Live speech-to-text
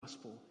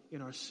gospel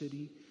in our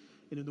city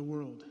and in the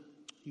world.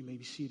 You may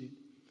be seated.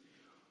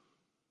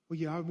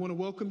 Well, I want to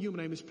welcome you.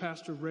 My name is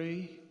Pastor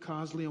Ray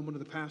Cosley. I'm one of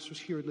the pastors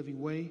here at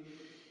Living Way,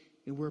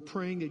 and we're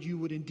praying that you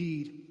would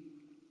indeed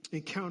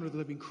encounter the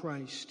living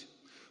Christ.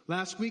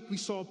 Last week, we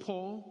saw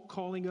Paul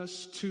calling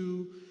us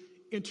to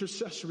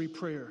intercessory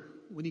prayer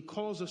when he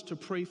calls us to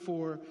pray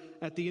for,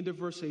 at the end of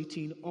verse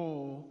 18,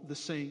 all the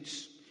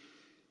saints.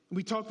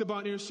 We talked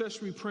about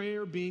intercessory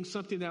prayer being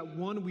something that,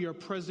 one, we are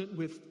present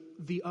with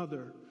the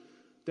other,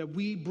 that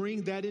we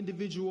bring that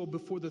individual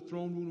before the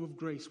throne room of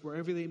grace,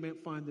 wherever they may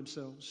find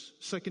themselves.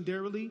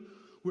 Secondarily,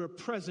 we're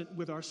present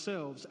with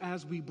ourselves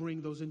as we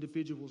bring those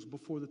individuals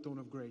before the throne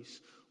of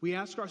grace. We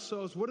ask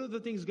ourselves, what are the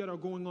things that are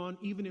going on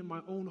even in my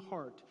own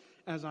heart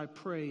as I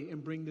pray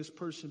and bring this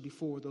person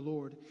before the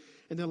Lord?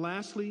 And then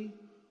lastly,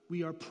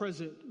 we are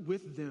present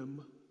with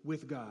them,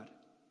 with God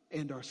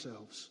and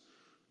ourselves,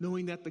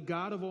 knowing that the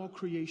God of all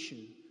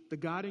creation, the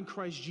God in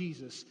Christ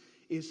Jesus,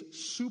 is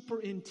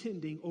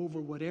superintending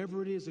over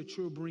whatever it is that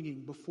you're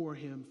bringing before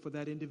him for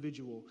that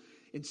individual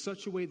in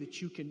such a way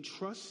that you can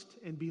trust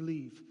and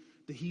believe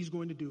that he's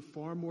going to do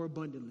far more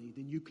abundantly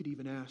than you could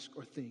even ask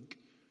or think,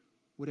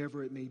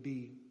 whatever it may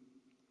be.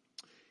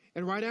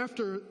 And right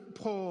after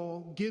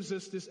Paul gives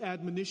us this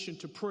admonition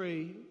to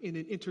pray in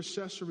an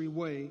intercessory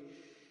way,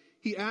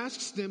 he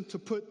asks them to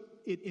put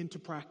it into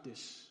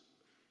practice.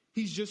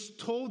 He's just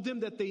told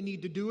them that they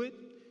need to do it,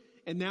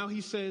 and now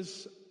he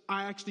says,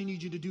 I actually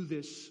need you to do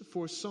this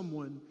for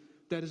someone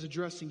that is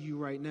addressing you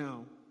right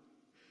now.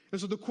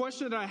 And so the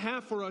question that I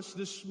have for us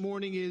this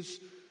morning is,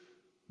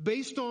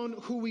 based on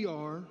who we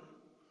are,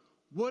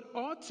 what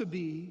ought to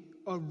be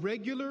a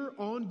regular,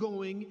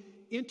 ongoing,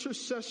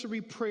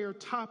 intercessory prayer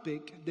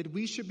topic that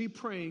we should be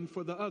praying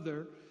for the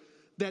other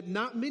that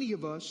not many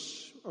of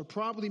us, or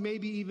probably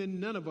maybe even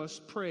none of us,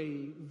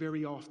 pray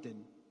very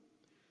often?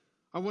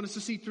 I want us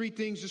to see three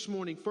things this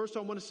morning. First,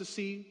 I want us to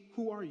see,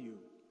 who are you?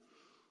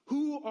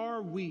 Who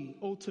are we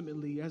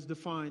ultimately as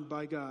defined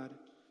by God?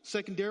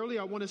 Secondarily,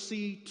 I want to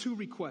see two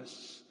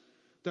requests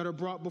that are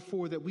brought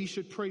before that we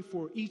should pray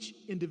for each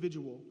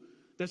individual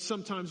that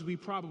sometimes we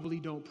probably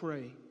don't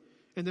pray.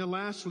 And then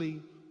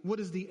lastly, what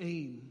is the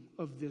aim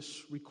of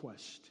this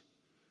request?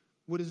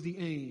 What is the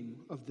aim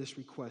of this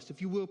request? If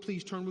you will,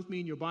 please turn with me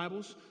in your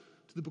Bibles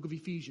to the book of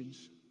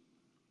Ephesians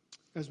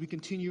as we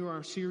continue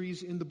our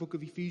series in the book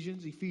of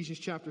Ephesians, Ephesians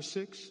chapter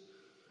 6.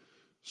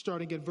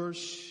 Starting at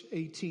verse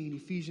 18,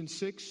 Ephesians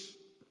 6,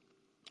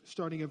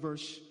 starting at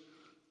verse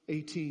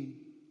 18.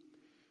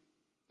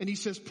 And he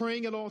says,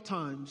 praying at all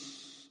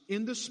times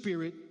in the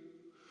Spirit,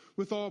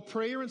 with all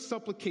prayer and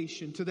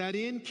supplication, to that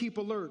end keep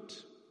alert,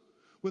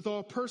 with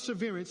all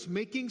perseverance,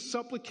 making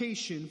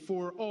supplication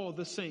for all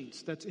the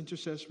saints. That's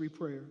intercessory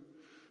prayer.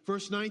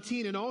 Verse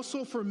 19, and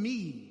also for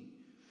me,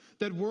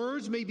 that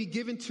words may be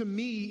given to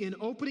me in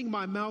opening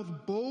my mouth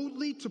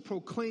boldly to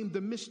proclaim the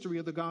mystery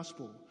of the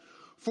gospel,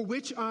 for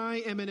which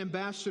I am an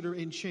ambassador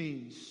in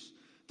chains,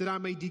 that I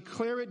may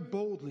declare it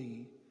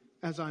boldly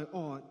as I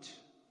ought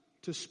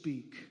to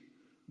speak.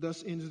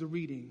 Thus ends the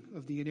reading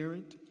of the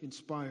inerrant,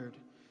 inspired,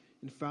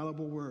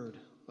 infallible word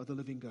of the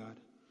living God.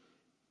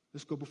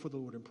 Let's go before the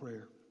Lord in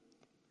prayer.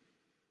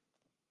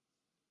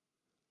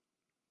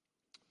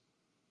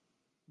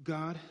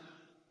 God,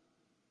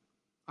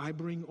 I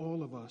bring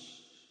all of us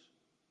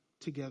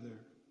together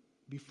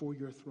before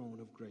your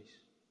throne of grace.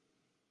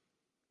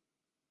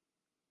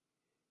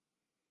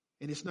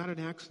 And it's not an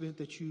accident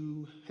that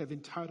you have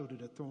entitled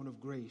it a throne of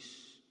grace,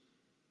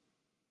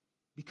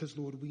 because,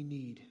 Lord, we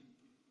need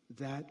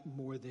that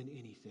more than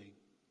anything.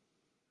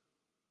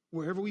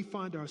 Wherever we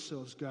find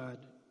ourselves, God,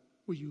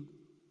 will you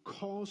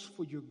cause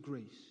for your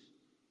grace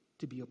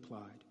to be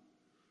applied?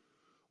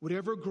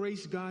 Whatever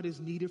grace, God, is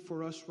needed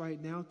for us right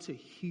now to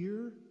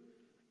hear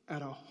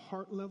at a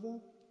heart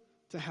level,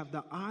 to have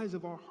the eyes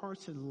of our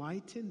hearts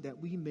enlightened that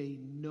we may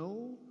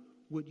know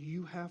what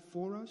you have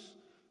for us,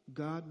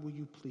 God, will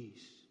you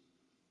please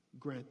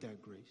grant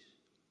that grace?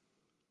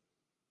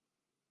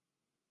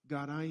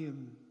 God, I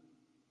am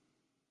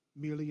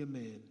merely a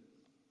man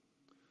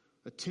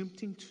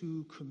attempting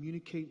to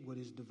communicate what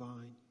is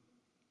divine.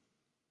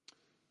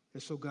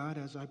 And so, God,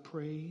 as I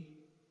pray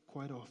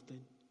quite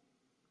often,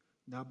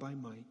 not by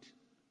might,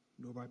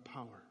 nor by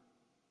power,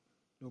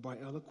 nor by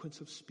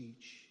eloquence of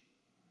speech,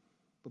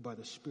 but by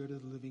the Spirit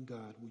of the living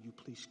God, will you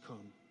please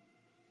come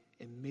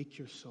and make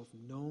yourself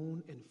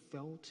known and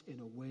felt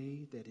in a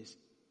way that is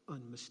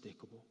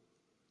unmistakable,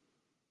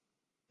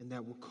 and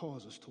that will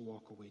cause us to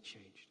walk away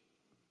changed.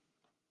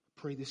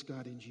 I pray this,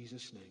 God, in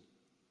Jesus' name.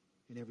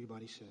 And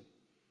everybody said,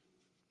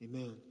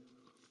 amen.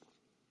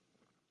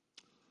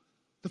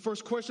 The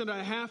first question that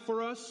I have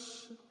for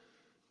us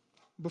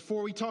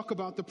before we talk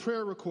about the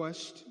prayer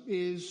request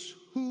is,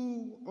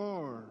 who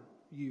are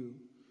you?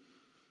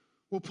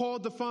 Well, Paul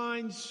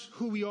defines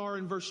who we are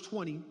in verse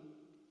 20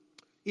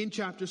 in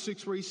chapter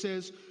 6, where he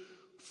says,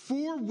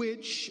 for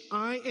which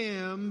I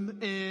am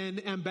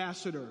an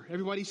ambassador.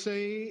 Everybody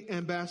say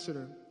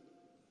ambassador.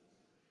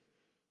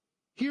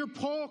 Here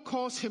Paul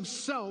calls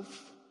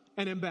himself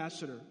an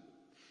ambassador.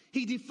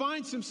 He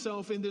defines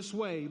himself in this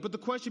way. But the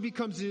question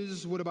becomes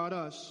what about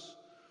us?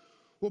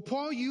 Well,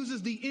 Paul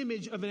uses the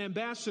image of an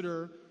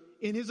ambassador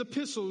in his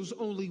epistles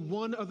only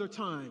one other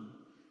time.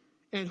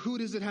 And who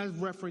does it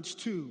have reference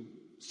to?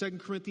 2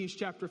 Corinthians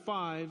chapter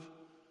 5,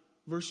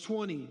 verse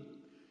 20.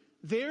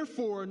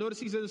 Therefore, notice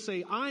he doesn't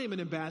say, I am an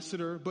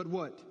ambassador, but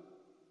what?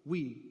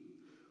 We.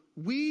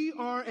 We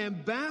are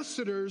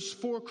ambassadors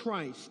for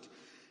Christ,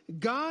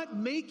 God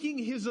making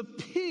his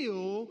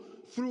appeal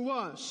through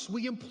us.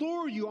 We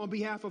implore you on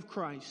behalf of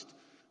Christ,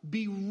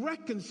 be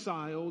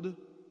reconciled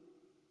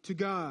to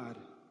God.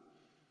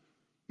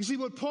 You see,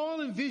 what Paul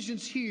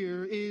envisions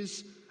here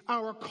is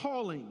our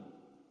calling.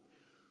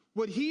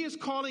 What he is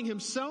calling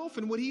himself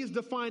and what he is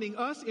defining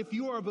us, if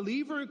you are a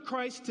believer in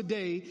Christ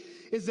today,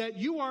 is that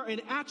you are an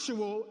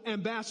actual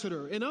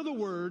ambassador. In other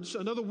words,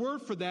 another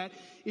word for that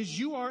is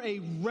you are a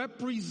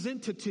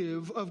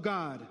representative of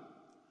God.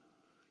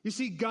 You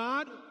see,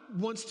 God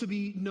wants to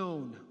be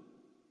known.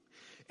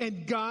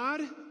 And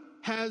God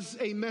has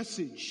a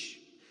message.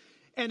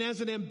 And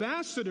as an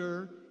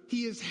ambassador,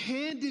 he has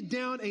handed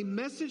down a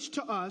message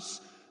to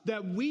us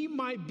that we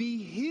might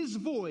be his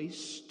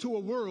voice to a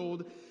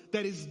world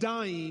that is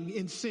dying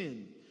in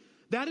sin.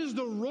 That is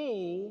the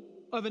role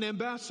of an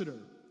ambassador.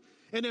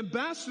 An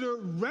ambassador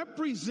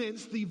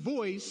represents the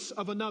voice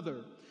of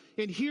another.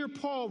 And here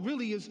Paul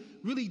really is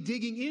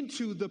digging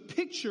into the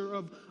picture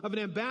of an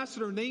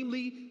ambassador,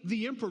 namely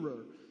the emperor.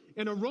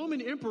 And a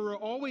Roman emperor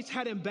always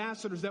had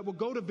ambassadors that would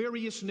go to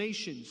various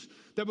nations,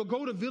 that would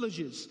go to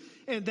villages.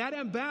 And that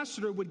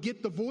ambassador would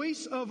get the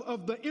voice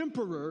of the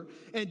emperor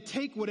and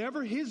take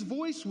whatever his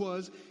voice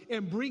was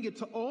and bring it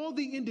to all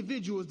the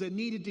individuals that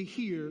needed to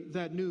hear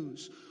that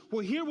news.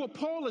 Well, here what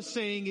Paul is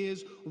saying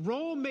is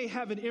Rome may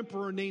have an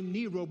emperor named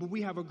Nero, but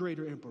we have a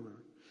greater emperor.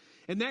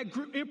 And that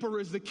emperor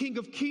is the King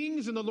of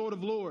Kings and the Lord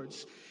of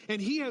Lords. And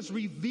he has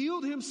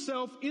revealed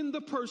himself in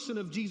the person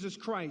of Jesus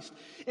Christ.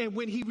 And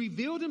when he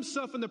revealed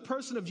himself in the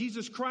person of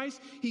Jesus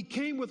Christ, he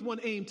came with one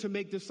aim: to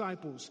make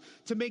disciples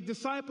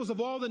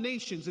of all the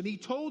nations. And he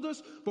told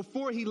us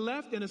before he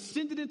left and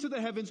ascended into the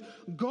heavens,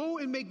 go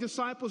and make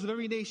disciples of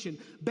every nation,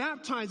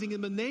 baptizing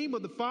in the name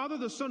of the Father,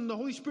 the Son, and the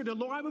Holy Spirit. And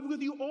Lord, I will be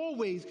with you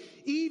always,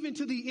 even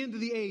to the end of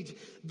the age.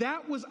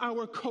 That was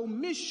our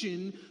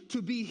commission,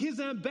 to be his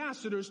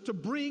ambassadors, to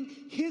bring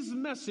his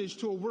message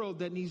to a world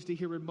that needs to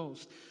hear it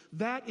most.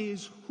 That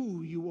is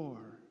who you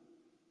are.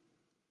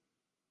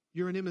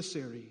 You're an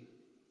emissary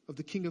of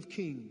the King of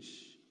Kings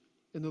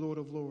and the Lord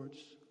of Lords.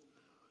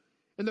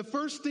 And the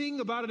first thing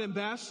about an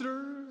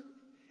ambassador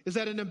is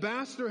that an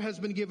ambassador has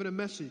been given a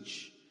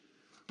message,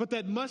 but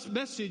that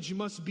message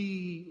must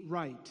be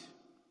right.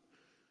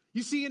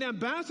 You see, an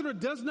ambassador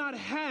does not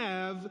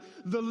have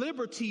the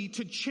liberty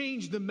to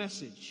change the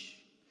message.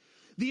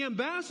 The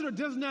ambassador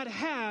does not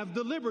have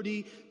the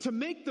liberty to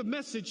make the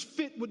message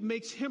fit what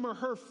makes him or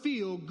her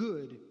feel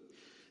good.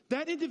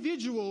 That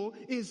individual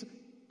is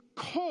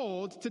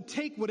called to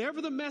take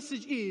whatever the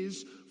message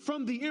is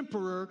from the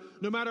emperor,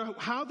 no matter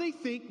how they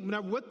think, no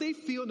matter what they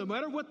feel, no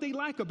matter what they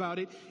like about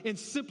it, and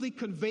simply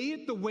convey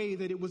it the way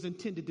that it was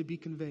intended to be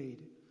conveyed.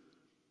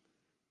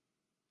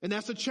 And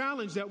that's a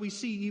challenge that we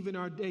see even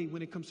our day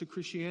when it comes to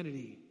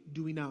Christianity,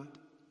 do we not?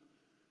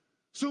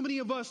 So many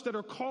of us that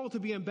are called to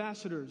be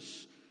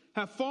ambassadors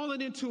have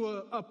fallen into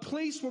a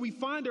place where we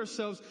find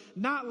ourselves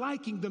not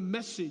liking the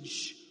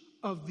message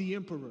of the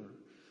emperor.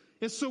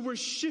 And so we're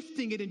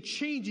shifting it and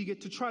changing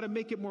it to try to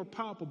make it more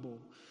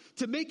palpable,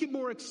 to make it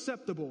more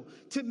acceptable,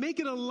 to make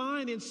it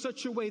align in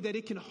such a way that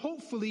it can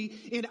hopefully,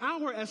 in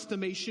our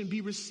estimation,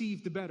 be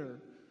received better.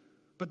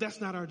 But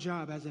that's not our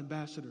job as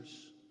ambassadors.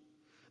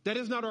 That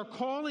is not our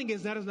calling,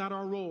 as that is not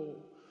our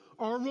role.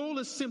 Our role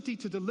is simply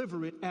to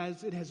deliver it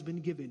as it has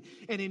been given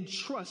and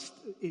entrust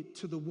it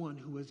to the one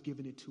who has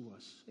given it to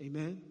us.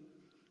 Amen.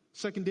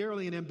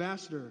 Secondarily, an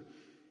ambassador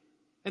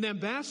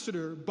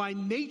by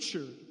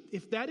nature,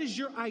 if that is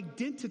your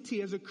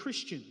identity as a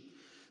Christian,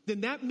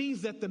 then that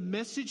means that the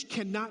message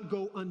cannot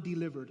go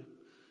undelivered.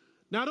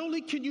 Not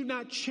only can you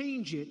not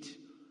change it,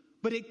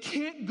 but it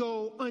can't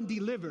go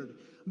undelivered.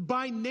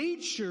 By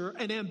nature,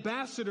 an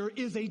ambassador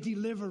is a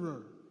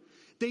deliverer.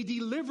 They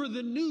deliver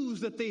the news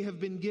that they have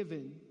been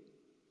given.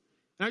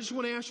 And I just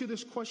want to ask you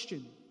this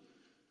question.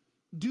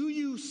 Do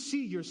you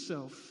see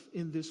yourself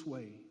in this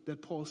way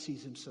that Paul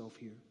sees himself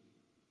here?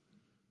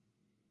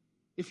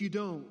 If you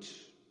don't,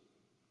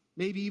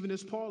 maybe even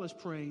as Paul is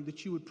praying,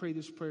 that you would pray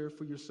this prayer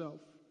for yourself.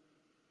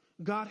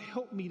 God,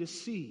 help me to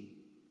see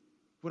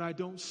what I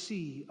don't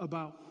see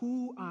about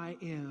who I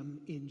am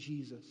in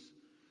Jesus,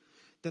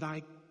 that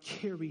I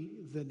carry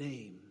the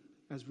name,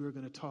 as we're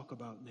going to talk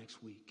about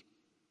next week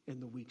and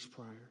the weeks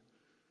prior.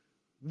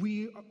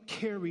 We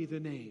carry the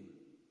name.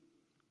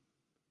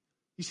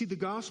 You see, the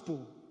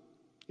gospel,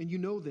 and you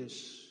know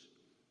this,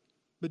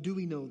 but do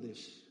we know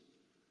this?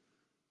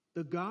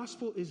 The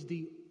gospel is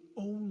the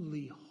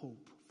only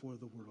hope for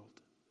the world.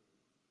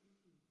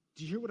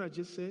 Do you hear what I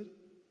just said?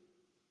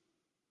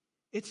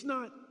 It's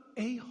not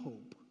a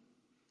hope.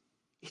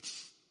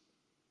 It's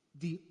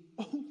the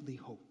only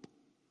hope.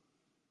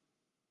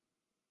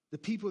 the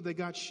people that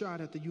got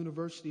shot at the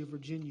University of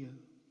Virginia,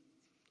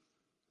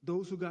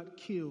 those who got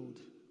killed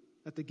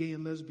at the gay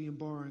and lesbian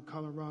bar in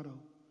Colorado,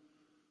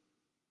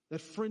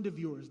 that friend of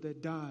yours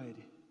that died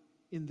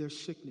in their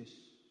sickness,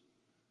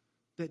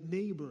 that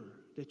neighbor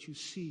that you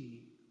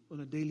see on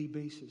a daily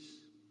basis.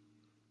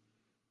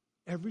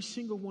 Every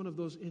single one of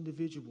those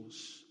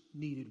individuals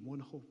needed one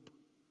hope,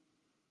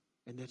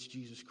 and that's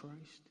Jesus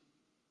Christ.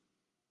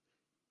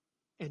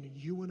 And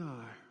you and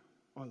I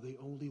are the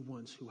only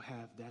ones who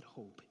have that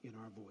hope in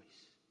our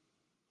voice.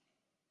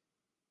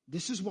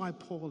 This is why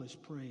Paul is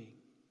praying.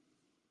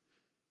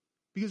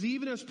 Because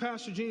even as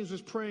Pastor James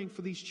was praying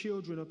for these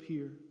children up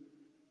here,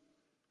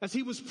 as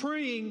he was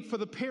praying for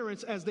the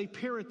parents as they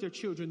parent their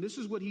children, this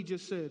is what he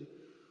just said.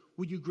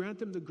 Will you grant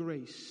them the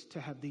grace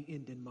to have the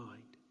end in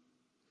mind?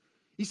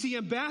 You see,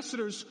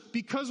 ambassadors,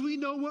 because we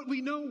know what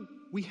we know,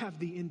 we have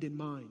the end in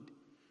mind.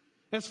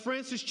 As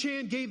Francis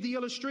Chan gave the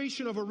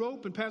illustration of a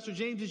rope, and Pastor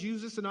James has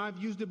used this and I've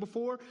used it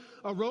before,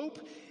 a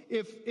rope,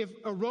 if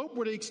a rope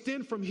were to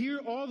extend from here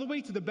all the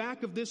way to the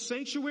back of this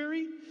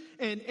sanctuary,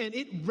 and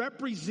it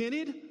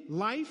represented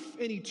life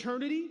and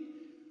eternity,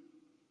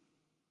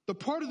 the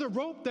part of the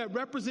rope that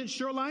represents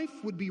your life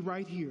would be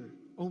right here,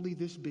 only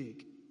this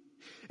big.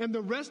 And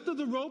the rest of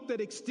the rope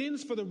that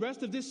extends for the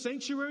rest of this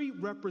sanctuary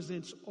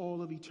represents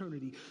all of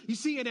eternity. You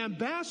see, an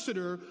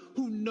ambassador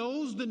who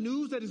knows the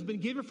news that has been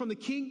given from the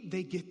king,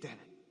 they get that.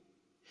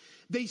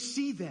 They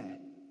see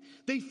that.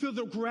 They feel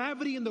the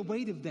gravity and the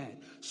weight of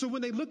that. So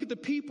when they look at the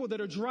people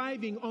that are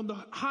driving on the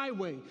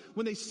highway,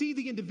 when they see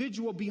the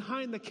individual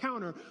behind the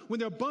counter, when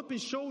they're bumping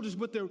shoulders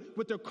with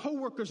their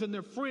coworkers and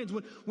their friends,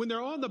 when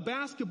they're on the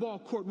basketball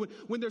court,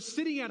 when they're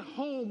sitting at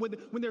home,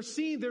 when they're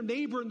seeing their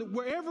neighbor,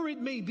 wherever it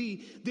may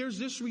be, there's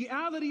this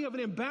reality of an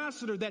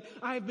ambassador that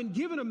I have been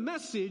given a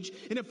message,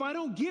 and if I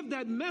don't give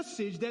that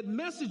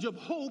message of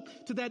hope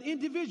to that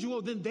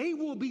individual, then they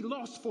will be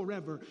lost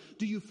forever.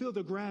 Do you feel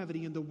the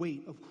gravity and the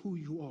weight of who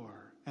you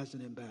are as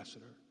an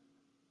ambassador?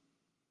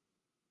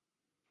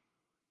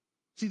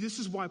 See, this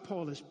is why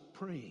Paul is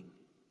praying.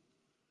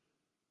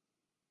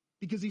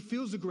 Because he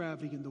feels the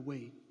gravity and the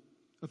weight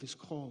of his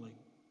calling.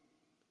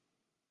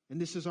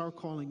 And this is our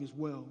calling as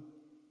well.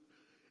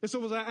 And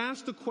so as I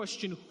ask the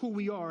question, who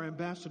we are,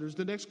 ambassadors,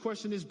 the next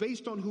question is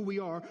based on who we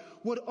are,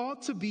 what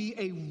ought to be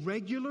a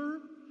regular,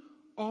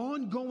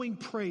 ongoing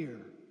prayer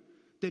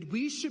that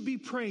we should be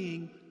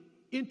praying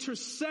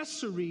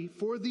intercessory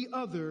for the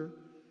other,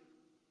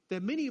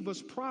 that many of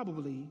us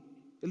probably,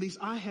 at least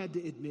I had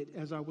to admit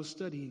as I was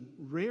studying,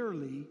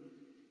 rarely,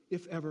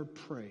 if ever,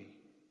 pray.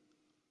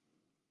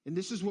 And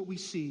this is what we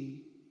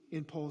see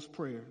in Paul's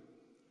prayer.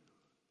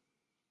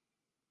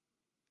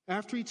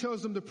 After he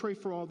tells them to pray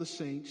for all the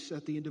saints,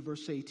 at the end of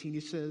verse 18, he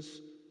says,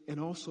 and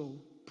also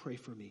pray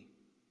for me.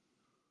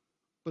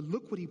 But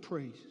look what he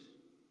prays.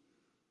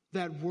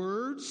 That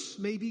words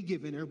may be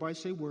given, everybody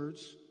say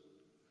words,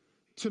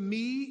 to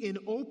me in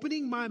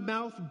opening my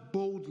mouth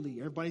boldly,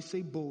 everybody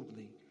say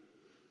boldly,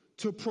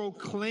 to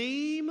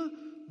proclaim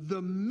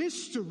the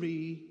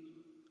mystery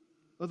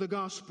of the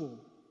gospel.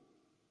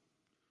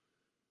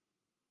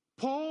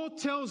 Paul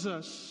tells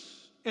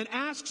us and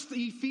asks the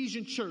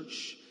Ephesian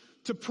church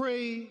to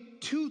pray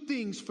two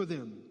things for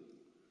them.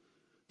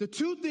 The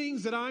two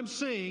things that I'm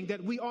saying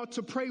that we ought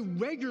to pray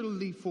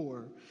regularly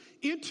for,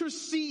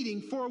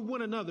 interceding for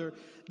one another,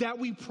 that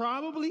we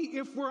probably,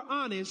 if we're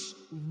honest,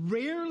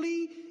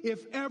 rarely,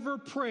 if ever,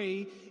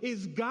 pray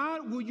is,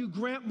 God, will you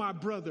grant my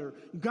brother?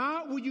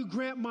 God, will you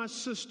grant my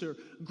sister?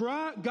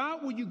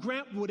 God, will you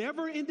grant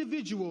whatever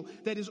individual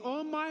that is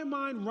on my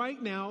mind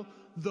right now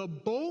the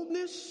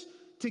boldness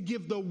to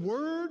give the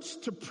words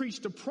to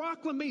preach the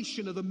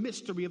proclamation of the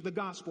mystery of the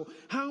gospel?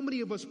 How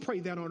many of us pray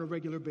that on a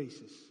regular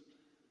basis?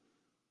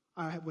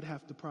 I would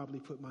have to probably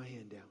put my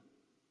hand down.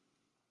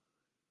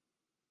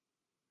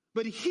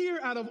 But here,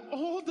 out of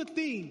all the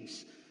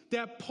things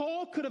that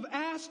Paul could have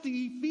asked the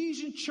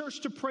Ephesian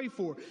church to pray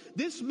for,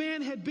 this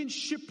man had been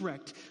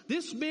shipwrecked.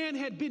 This man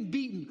had been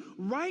beaten.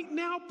 Right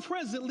now,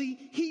 presently,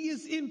 he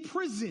is in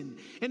prison.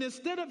 And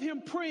instead of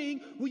him praying,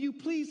 will you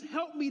please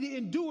help me to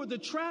endure the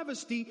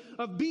travesty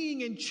of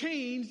being in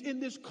chains in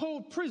this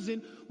cold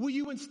prison, will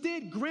you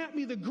instead grant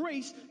me the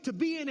grace to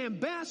be an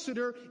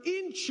ambassador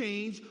in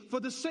chains for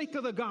the sake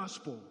of the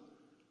gospel?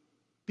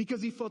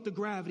 Because he felt the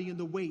gravity and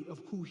the weight of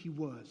who he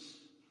was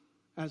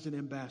as an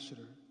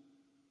ambassador.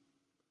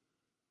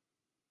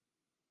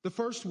 The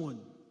first one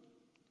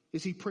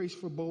is he prays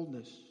for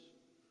boldness.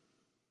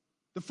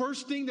 The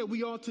first thing that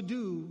we ought to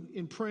do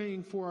in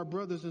praying for our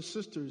brothers and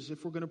sisters,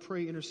 if we're going to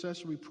pray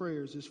intercessory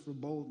prayers, is for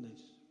boldness.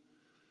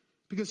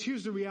 Because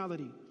here's the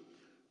reality.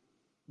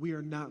 We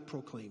are not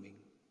proclaiming.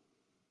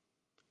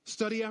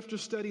 Study after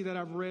study that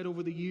I've read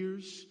over the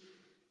years,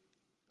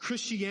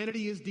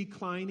 Christianity is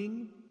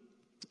declining.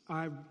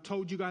 I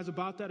told you guys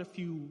about that a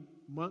few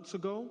months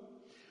ago.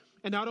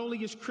 And not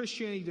only is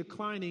Christianity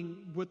declining,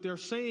 what they're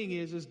saying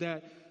is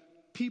that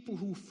people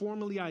who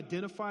formerly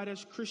identified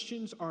as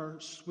Christians are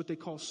what they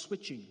call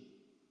switching.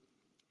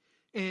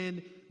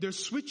 And they're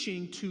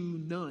switching to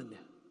none.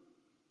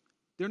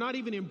 They're not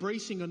even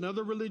embracing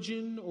another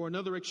religion or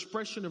another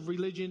expression of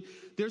religion.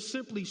 They're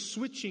simply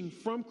switching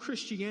from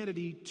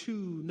Christianity to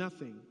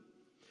nothing,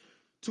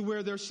 to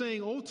where they're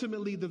saying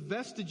ultimately the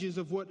vestiges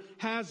of what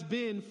has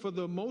been, for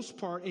the most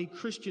part, a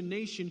Christian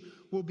nation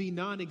will be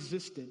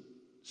non-existent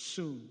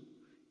soon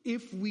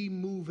if we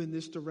move in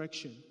this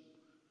direction.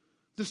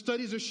 The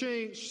studies are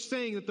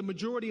saying that the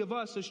majority of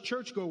us as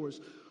churchgoers,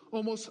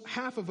 almost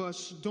half of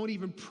us, don't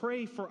even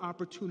pray for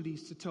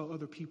opportunities to tell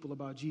other people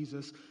about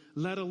Jesus,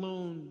 let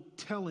alone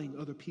telling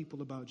other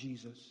people about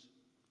Jesus.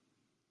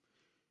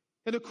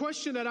 And the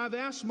question that I've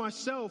asked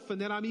myself,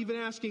 and that I'm even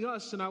asking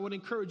us, and I would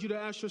encourage you to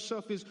ask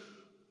yourself, is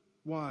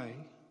why?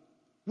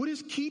 What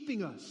is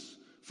keeping us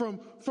from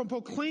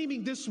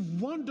proclaiming this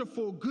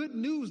wonderful good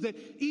news that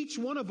each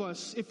one of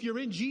us, if you're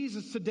in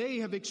Jesus today,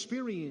 have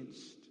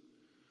experienced?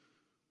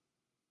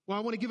 Well,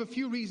 I want to give a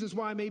few reasons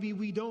why maybe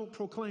we don't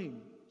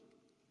proclaim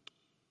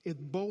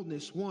it.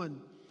 Boldness, one,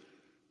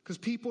 because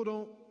people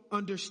don't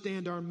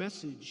understand our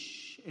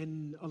message,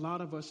 and a lot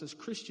of us as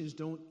Christians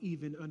don't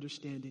even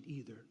understand it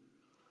either.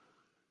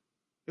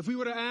 If we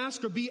were to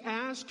ask or be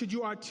asked, could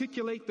you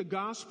articulate the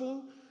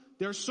gospel?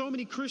 There are so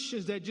many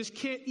Christians that just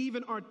can't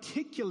even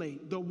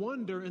articulate the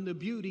wonder and the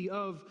beauty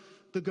of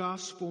the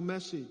gospel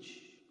message.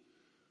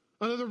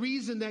 Another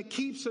reason that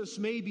keeps us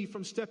maybe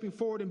from stepping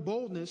forward in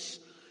boldness,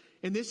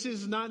 and this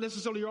is not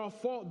necessarily our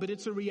fault, but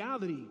it's a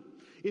reality,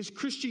 is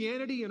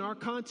Christianity in our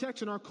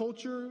context, in our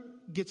culture,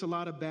 gets a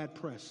lot of bad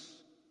press.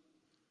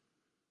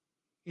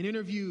 An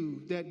interview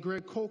that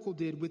Greg Koukl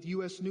did with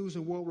U.S. News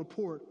and World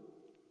Report,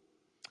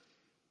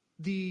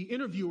 the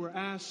interviewer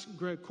asked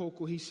Greg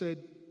Koukl, he said,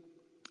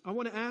 I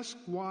want to ask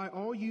why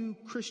all you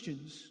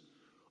Christians,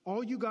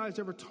 all you guys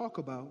ever talk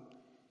about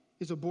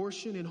is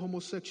abortion and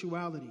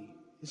homosexuality.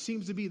 It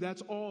seems to be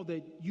that's all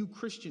that you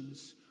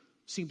Christians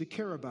seem to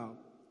care about.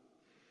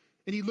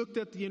 And he looked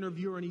at the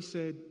interviewer and he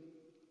said,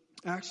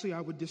 actually, I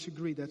would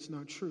disagree. That's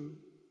not true.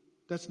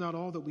 That's not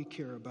all that we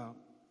care about.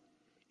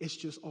 It's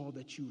just all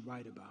that you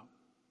write about.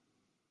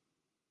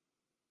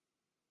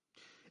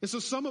 And so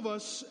some of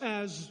us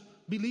as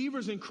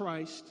believers in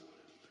Christ,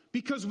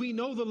 because we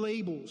know the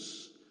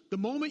labels, the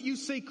moment you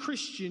say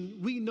Christian,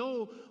 we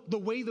know the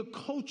way the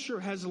culture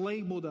has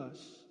labeled us.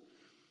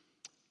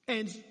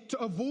 And to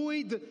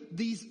avoid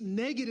these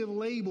negative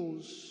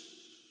labels,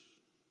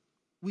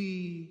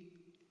 we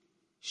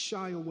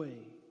shy away.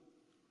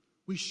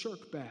 We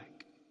shirk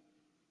back.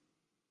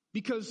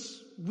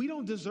 Because we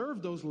don't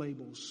deserve those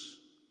labels.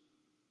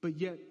 But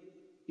yet,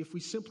 if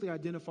we simply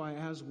identify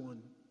as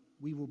one,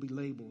 we will be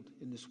labeled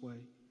in this way.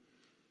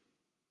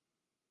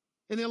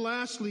 And then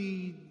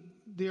lastly,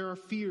 there are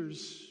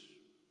fears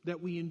that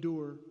we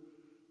endure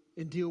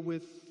and deal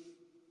with,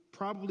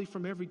 probably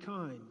from every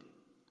kind,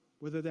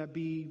 whether that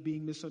be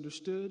being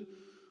misunderstood,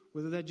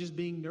 whether that just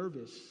being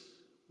nervous,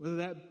 whether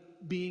that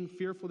being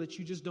fearful that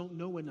you just don't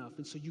know enough,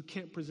 and so you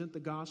can't present the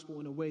gospel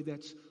in a way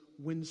that's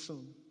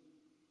winsome.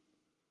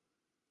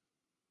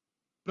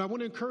 But I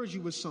want to encourage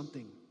you with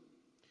something.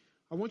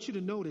 I want you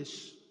to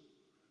notice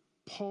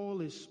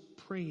Paul is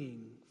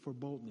praying for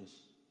boldness.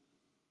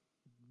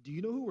 Do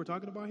you know who we're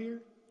talking about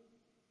here?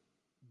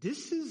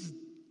 This is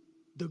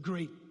the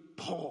great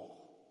Paul.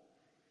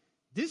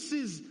 This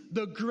is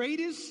the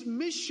greatest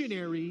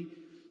missionary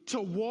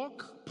to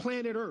walk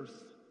planet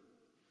Earth.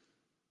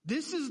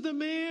 This is the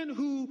man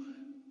who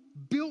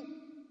built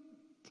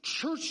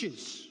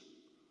churches,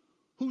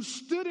 who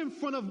stood in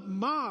front of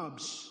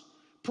mobs,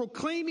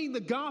 proclaiming the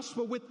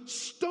gospel with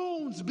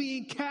stones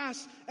being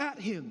cast at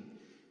him.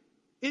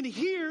 And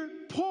here,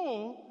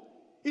 Paul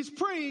is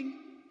praying,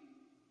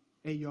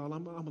 hey, y'all,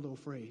 I'm a little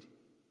afraid.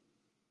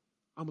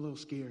 I'm a little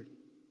scared.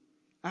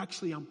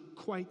 Actually, I'm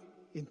quite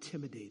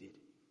intimidated.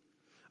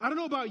 I don't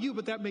know about you,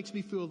 but that makes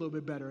me feel a little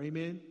bit better.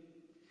 Amen.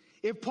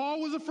 If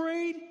Paul was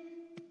afraid,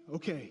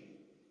 okay,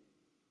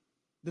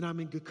 then I'm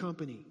in good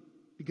company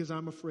because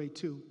I'm afraid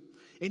too.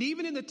 And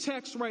even in the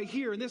text right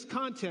here, in this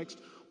context,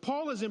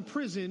 Paul is in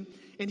prison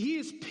and he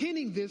is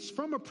penning this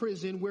from a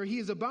prison where he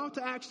is about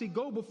to actually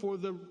go before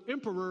the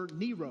emperor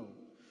Nero,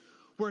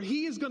 where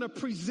he is going to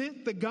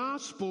present the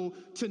gospel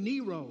to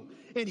Nero.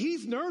 And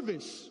he's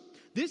nervous.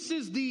 This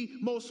is the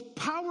most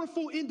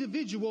powerful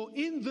individual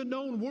in the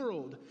known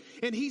world.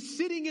 And he's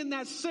sitting in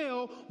that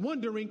cell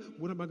wondering,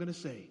 what am I going to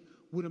say?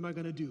 What am I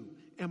going to do?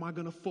 Am I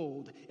going to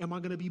fold? Am I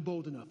going to be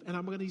bold enough? And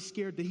I'm going to be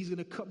scared that he's going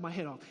to cut my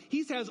head off.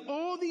 He has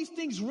all these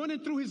things running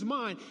through his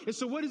mind. And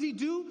so what does he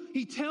do?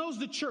 He tells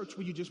the church,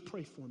 will you just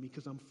pray for me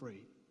because I'm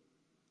afraid?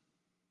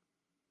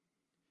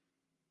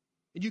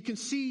 And you can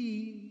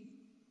see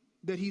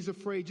that he's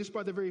afraid just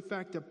by the very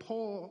fact that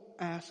Paul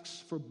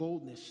asks for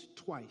boldness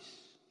twice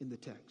in the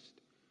text.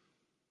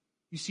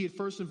 You see it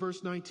first in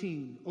verse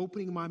 19,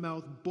 opening my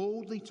mouth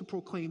boldly to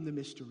proclaim the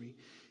mystery.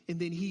 And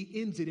then he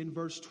ends it in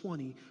verse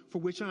 20, for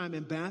which I am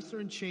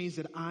ambassador in chains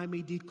that I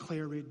may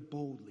declare it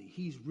boldly.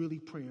 He's really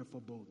praying for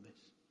boldness.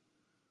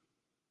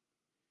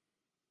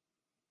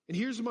 And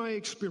here's my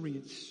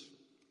experience,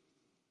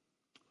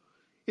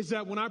 is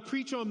that when I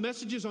preach on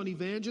messages on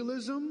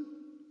evangelism,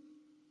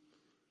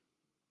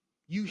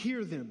 you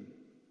hear them.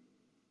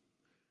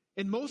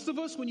 And most of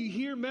us, when you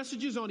hear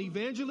messages on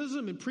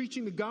evangelism and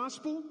preaching the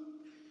gospel,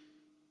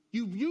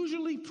 you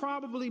usually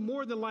probably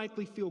more than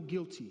likely feel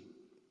guilty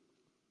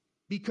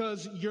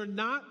because you're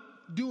not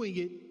doing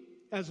it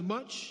as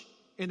much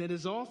and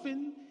as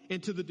often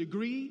and to the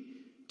degree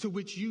to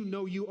which you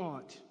know you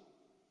ought.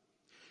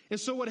 And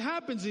so what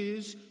happens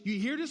is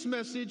you hear this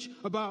message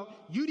about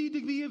you need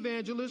to be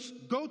evangelists,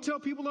 go tell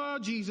people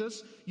about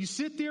Jesus. You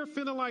sit there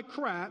feeling like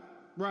crap,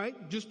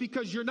 right? Just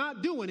because you're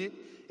not doing it.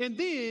 And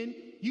then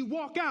you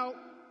walk out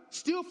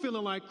still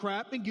feeling like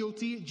crap and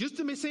guilty, just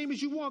the same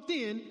as you walked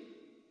in.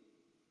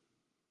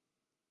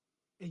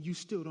 And you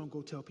still don't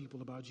go tell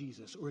people about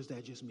Jesus. Or is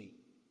that just me?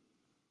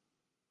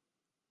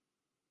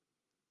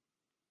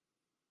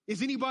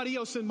 Is anybody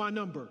else in my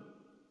number?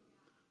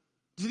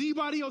 Does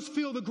anybody else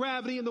feel the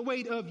gravity and the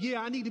weight of,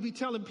 I need to be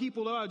telling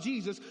people about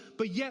Jesus,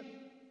 but yet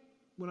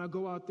when I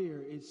go out there,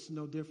 it's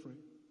no different?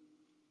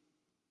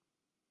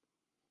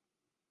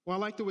 Well, I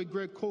like the way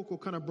Greg Koukl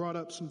kind of brought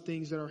up some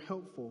things that are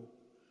helpful,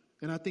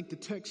 and I think the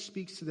text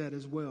speaks to that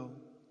as well.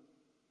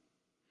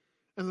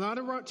 And a lot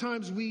of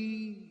times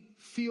we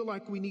feel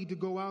like we need to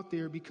go out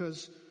there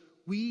because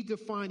we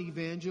define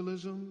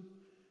evangelism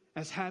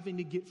as having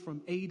to get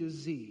from A to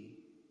Z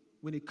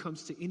when it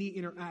comes to any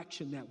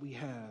interaction that we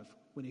have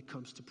when it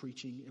comes to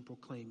preaching and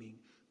proclaiming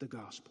the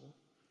gospel.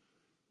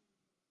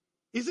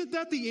 Isn't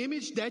that the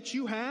image that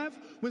you have?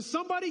 When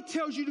somebody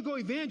tells you to go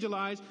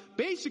evangelize,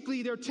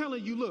 basically they're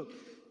telling you, look,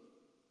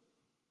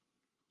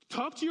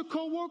 talk to your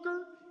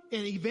coworker,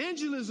 and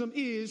evangelism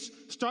is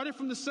starting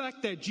from the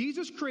fact that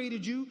Jesus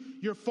created you,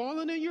 you're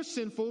fallen and you're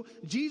sinful,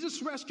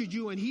 Jesus rescued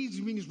you, and he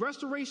brings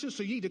restoration,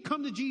 so you need to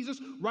come to Jesus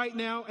right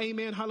now,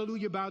 amen,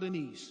 hallelujah, bow the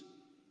knees.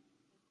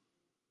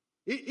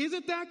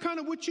 Isn't that kind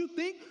of what you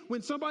think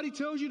when somebody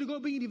tells you to go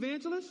be an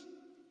evangelist?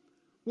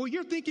 Well,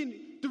 you're thinking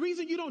the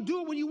reason you don't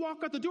do it when you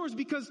walk out the door is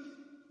because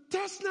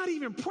that's not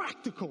even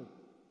practical.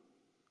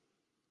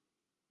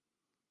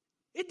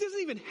 It doesn't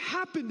even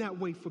happen that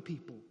way for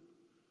people.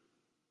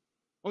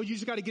 Oh, you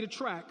just got to get a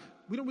track.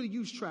 We don't really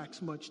use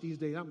tracks much these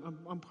days.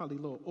 I'm probably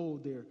a little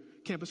old there.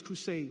 Campus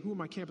Crusade. Who are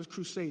my Campus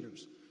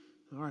Crusaders?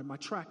 All right, my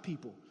track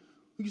people.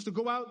 We used to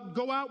go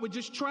out with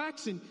just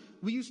tracts, and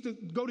we used to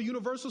go to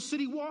Universal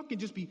City Walk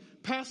and just be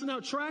passing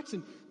out tracts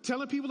and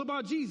telling people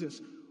about Jesus.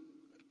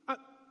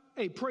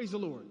 Hey, praise the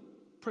Lord.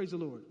 Praise the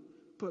Lord.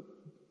 But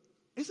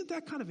isn't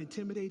that kind of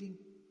intimidating?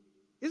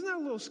 Isn't that a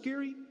little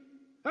scary?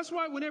 That's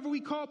why whenever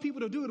we called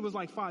people to do it, it was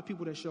like 5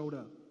 people that showed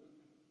up.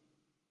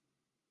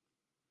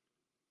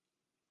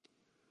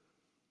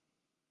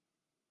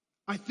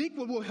 I think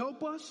what will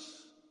help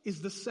us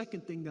is the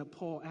second thing that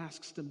Paul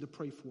asks them to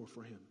pray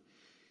for him.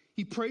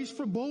 He prays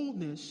for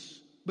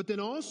boldness, but then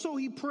also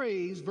he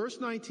prays, verse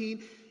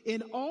 19,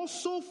 and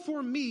also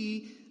for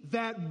me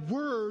that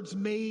words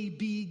may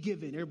be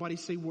given. Everybody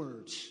say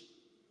words.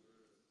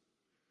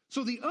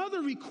 So the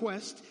other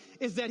request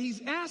is that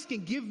he's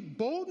asking, give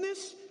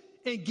boldness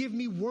and give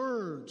me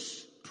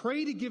words.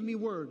 Pray to give me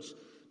words.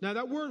 Now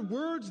that word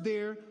words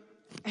there,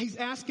 he's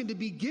asking to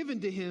be given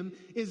to him,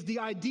 is the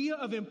idea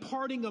of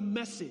imparting a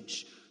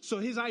message. So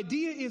his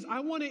idea is, I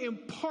want to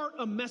impart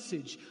a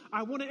message.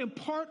 I want to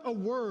impart a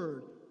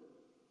word.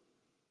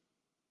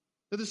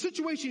 Now, the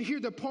situation here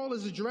that Paul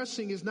is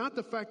addressing is not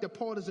the fact that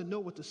Paul doesn't know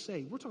what to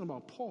say. We're talking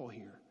about Paul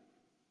here.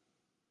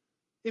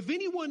 If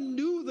anyone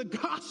knew the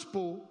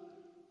gospel,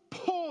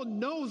 Paul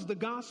knows the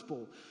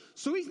gospel.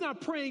 So he's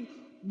not praying,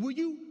 will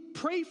you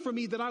pray for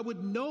me that I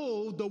would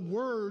know the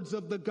words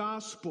of the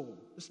gospel?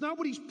 It's not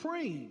what he's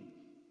praying.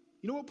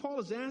 You know what Paul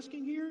is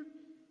asking here?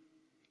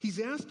 He's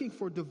asking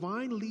for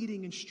divine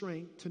leading and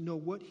strength to know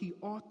what he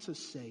ought to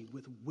say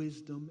with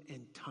wisdom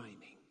and timing.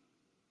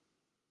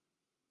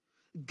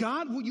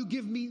 God, will you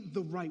give me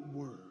the right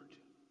word?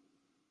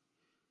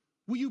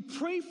 Will you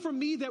pray for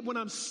me that when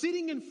I'm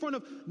sitting in front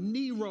of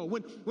Nero,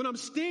 when I'm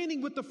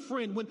standing with a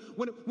friend, when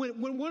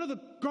one of the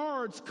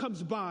guards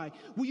comes by,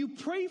 will you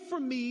pray for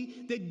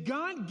me that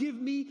God give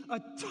me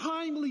a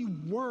timely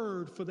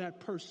word for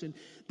that person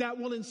that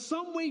will in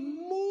some way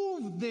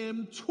move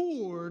them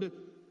toward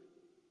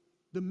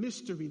the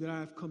mystery that I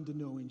have come to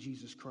know in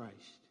Jesus Christ?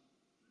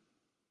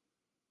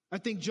 I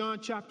think John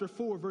chapter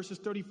 4, verses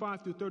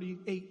 35 through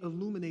 38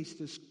 illuminates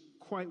this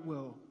quite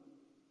well.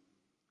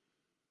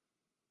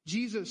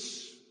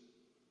 Jesus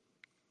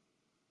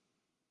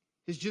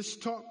has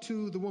just talked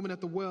to the woman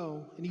at the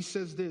well, and he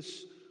says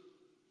this,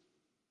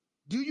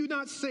 do you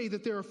not say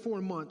that there are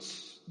 4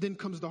 months, then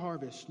comes the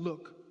harvest?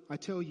 Look, I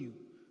tell you,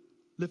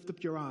 lift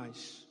up your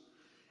eyes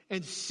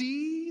and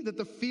see that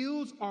the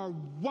fields are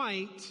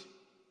white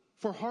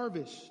for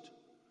harvest.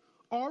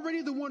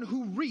 Already the one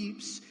who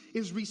reaps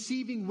is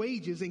receiving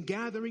wages and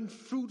gathering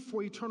fruit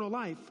for eternal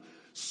life,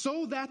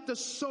 so that the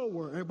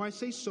sower, everybody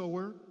say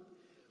sower,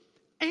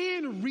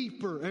 and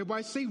reaper,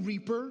 everybody say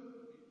reaper,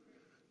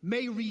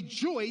 may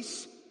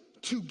rejoice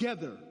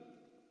together.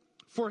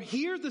 For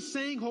here the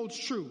saying holds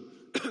true.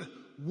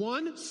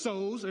 One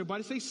sows,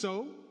 everybody say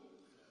sow.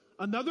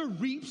 Another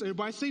reaps,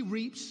 everybody say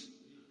reaps.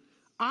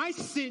 I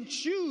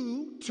sent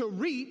you to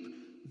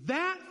reap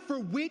that for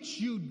which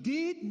you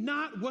did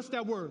not, what's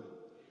that word?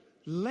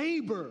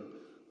 Labor.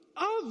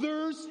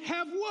 Others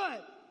have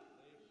what?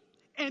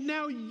 And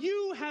now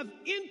you have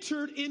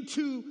entered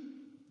into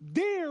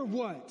their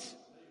what?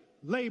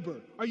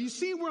 Labor. Are you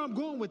seeing where I'm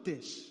going with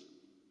this?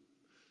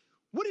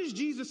 What is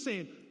Jesus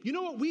saying? You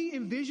know what we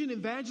envision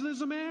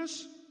evangelism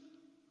as?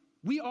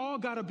 We all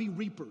got to be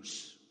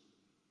reapers.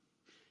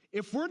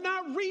 If we're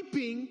not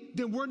reaping,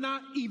 then we're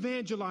not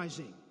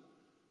evangelizing.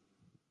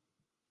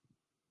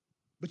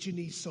 But you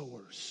need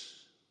sowers.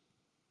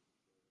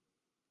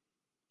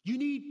 You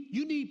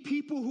need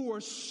people who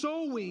are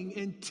sowing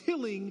and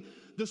tilling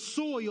the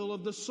soil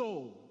of the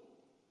soul.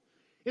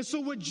 And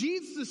so what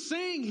Jesus is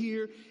saying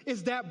here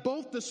is that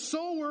both the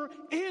sower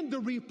and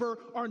the reaper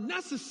are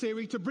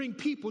necessary to bring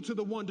people to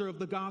the wonder of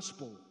the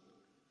gospel.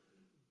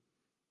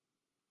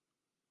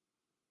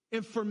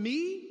 And for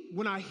me,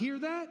 when I hear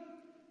that,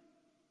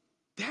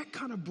 that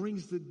kind of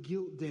brings the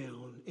guilt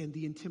down and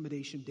the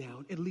intimidation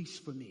down, at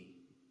least for me.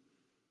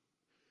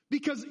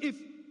 Because if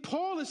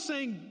Paul is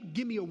saying,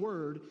 give me a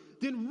word,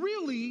 then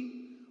really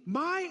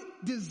my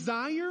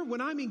desire when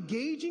I'm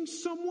engaging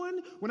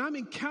someone, when I'm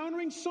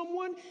encountering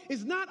someone,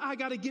 is not I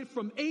got to get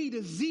from A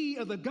to Z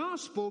of the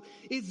gospel.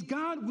 It's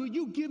God, will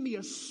you give me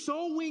a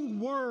sowing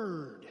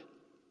word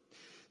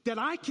that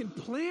I can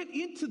plant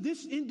into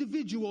this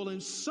individual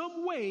in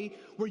some way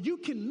where you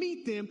can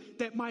meet them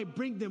that might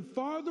bring them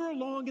farther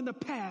along in the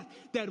path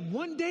that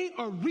one day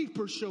a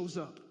reaper shows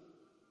up.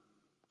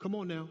 Come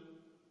on now.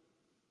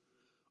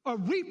 A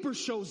reaper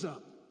shows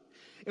up.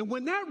 And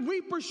when that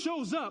reaper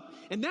shows up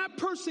and that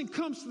person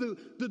comes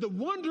to the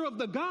wonder of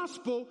the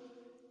gospel,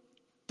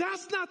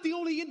 that's not the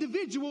only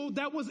individual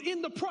that was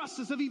in the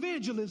process of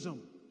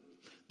evangelism.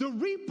 The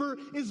reaper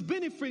is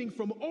benefiting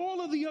from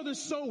all of the other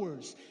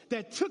sowers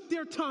that took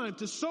their time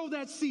to sow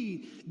that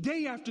seed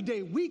day after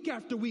day, week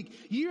after week,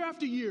 year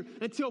after year,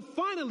 until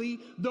finally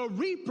the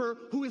reaper,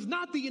 who is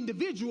not the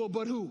individual,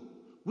 but who?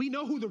 We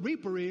know who the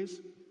reaper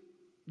is.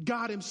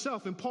 God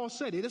himself. And Paul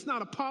said it. It's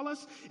not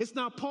Apollos. It's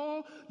not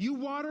Paul. You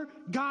water.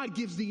 God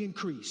gives the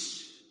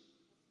increase.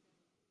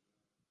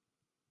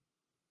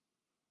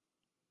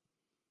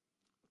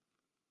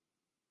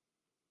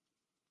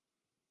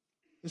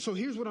 And so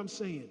here's what I'm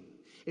saying.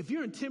 If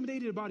you're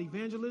intimidated about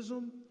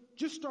evangelism,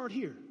 just start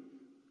here.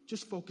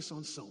 Just focus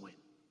on sowing.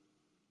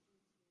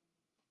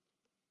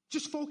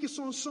 Just focus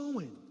on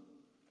sowing.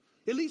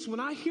 At least when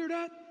I hear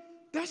that,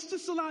 that's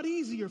just a lot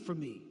easier for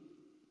me.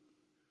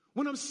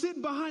 When I'm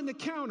sitting behind the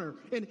counter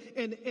and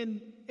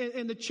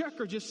the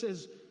checker just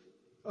says,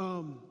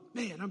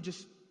 man, I'm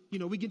just, we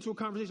get into a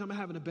conversation, I'm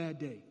having a bad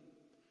day.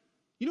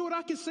 You know what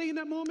I can say in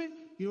that moment?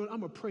 You know what?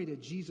 I'm going to pray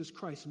that Jesus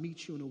Christ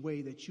meets you in a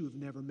way that you have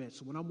never met.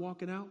 So when I'm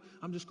walking out,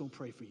 I'm just going to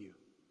pray for you.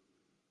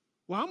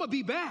 Well, I'm going to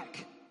be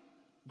back.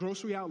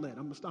 Grocery outlet.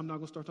 I'm not going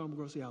to start talking about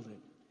grocery outlet.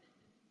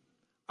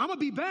 I'm going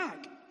to be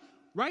back.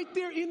 Right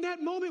there in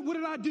that moment, what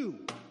did I do?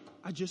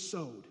 I just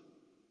sowed.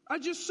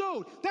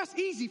 That's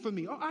easy for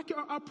me.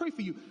 I'll pray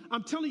for you.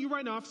 I'm telling you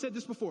right now, I've said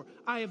this before.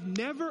 I have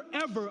never,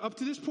 ever, up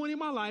to this point in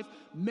my life,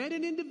 met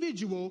an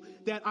individual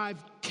that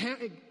I've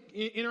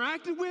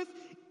interacted with,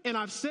 and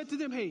I've said to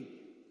them, hey,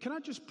 can I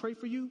just pray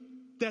for you?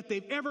 That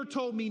they've ever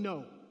told me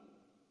no.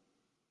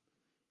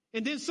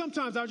 And then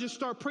sometimes I'll just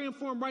start praying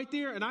for them right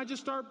there, and I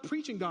just start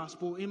preaching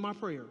gospel in my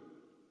prayer.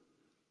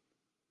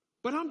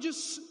 But I'm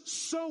just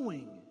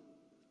sowing.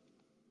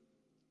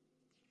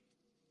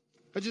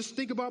 I just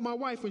think about my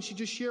wife when she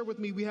just shared with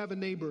me, we have a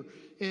neighbor,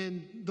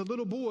 and the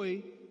little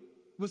boy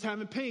was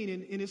having pain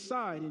in his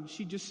side, and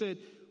she just said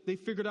they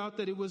figured out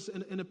that it was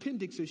an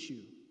appendix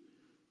issue.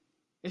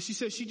 And she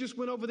said she just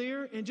went over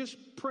there and just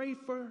prayed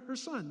for her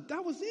son.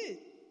 That was it.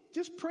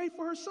 Just pray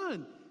for her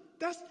son.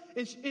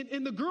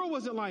 And the girl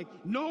wasn't like,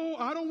 no,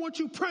 I don't want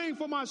you praying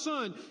for my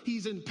son.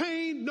 He's in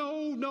pain.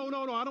 No.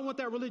 I don't want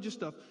that religious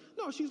stuff.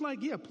 No, she's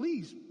like, yeah,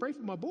 please pray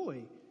for my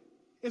boy.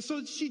 And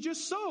so she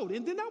just sowed,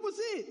 and then that was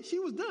it. She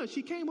was done.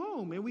 She came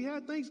home, and we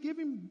had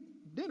Thanksgiving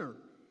dinner.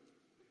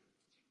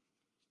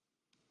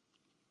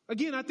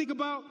 Again, I think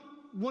about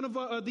one of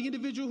the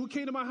individual who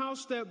came to my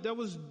house that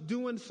was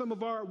doing some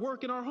of our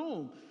work in our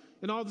home,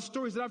 and all the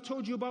stories that I've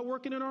told you about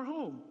working in our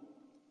home.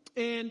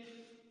 And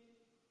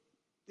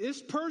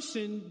this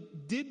person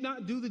did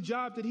not do the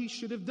job that he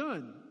should have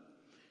done.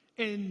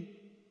 And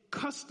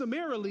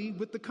customarily,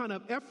 with the kind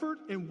of effort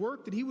and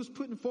work that he was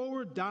putting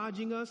forward,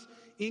 dodging us,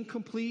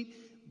 incomplete,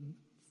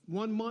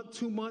 1 month,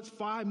 2 months,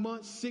 5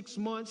 months, 6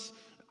 months.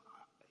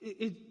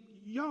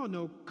 Y'all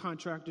know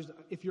contractors.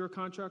 If you're a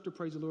contractor,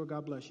 praise the Lord,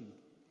 God bless you.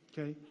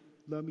 Okay?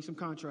 Love me some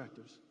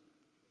contractors.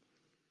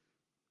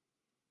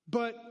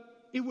 But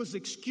it was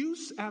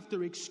excuse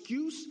after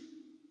excuse,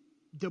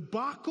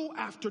 debacle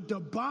after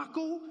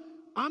debacle.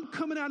 I'm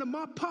coming out of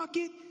my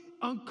pocket,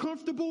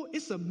 uncomfortable.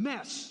 It's a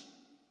mess.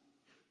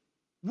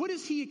 What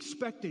is he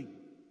expecting?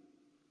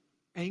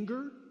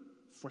 Anger,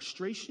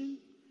 frustration,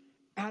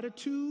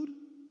 attitude,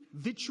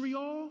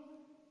 vitriol.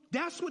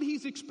 That's what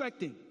he's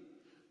expecting.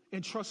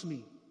 And trust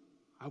me,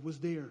 I was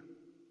there.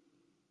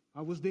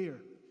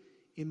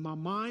 In my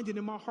mind and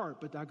in my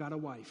heart, but I got a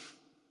wife.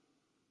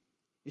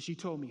 And she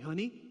told me,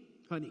 honey,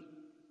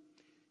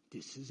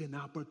 this is an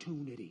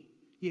opportunity.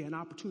 Yeah, an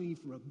opportunity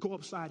for to go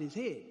upside his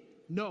head.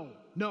 No.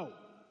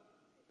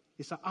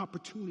 It's an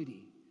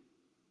opportunity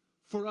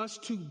for us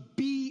to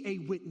be a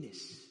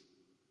witness.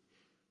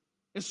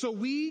 And so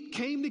we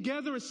came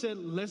together and said,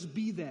 let's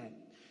be that.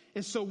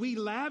 And so we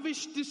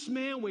lavished this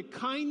man with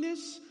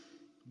kindness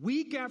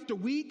week after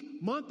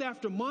week, month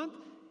after month.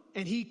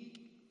 And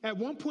at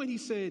one point he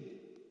said,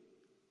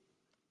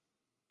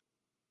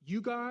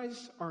 you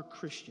guys are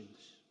Christians.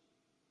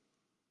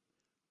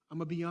 I'm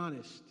going to be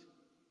honest.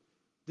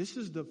 This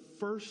is the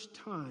first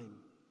time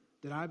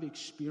that I've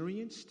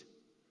experienced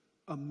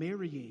a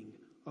marrying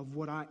of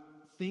what I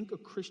think a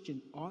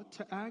Christian ought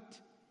to act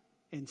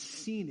and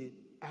seen it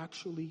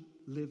actually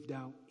lived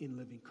out in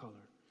living color.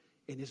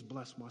 And it's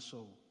blessed my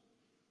soul.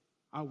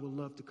 I would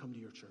love to come to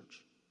your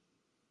church.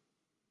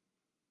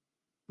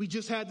 We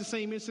just had the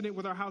same incident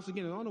with our house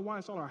again. I don't know why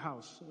it's all our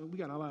house. We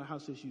got a lot of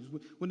house issues.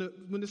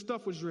 When the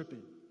stuff was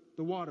dripping,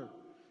 the water.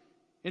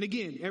 And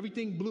again,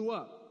 everything blew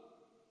up.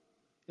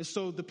 And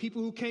so the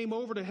people who came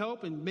over to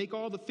help and make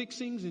all the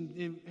fixings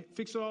and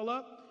fix it all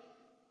up,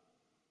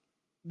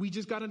 we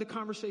just got into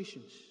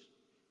conversations.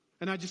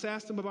 And I just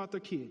asked them about their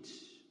kids,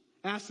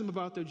 asked them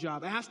about their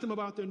job, asked them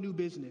about their new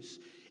business.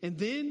 And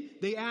then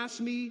they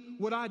asked me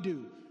what I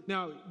do.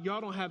 Now,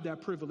 y'all don't have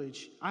that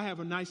privilege. I have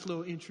a nice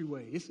little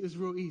entryway. It's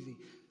real easy.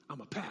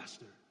 I'm a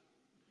pastor.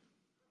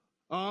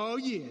 Oh,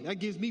 yeah, that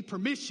gives me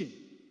permission.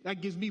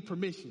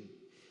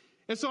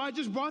 And so I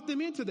just brought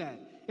them into that.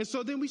 And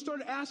so then we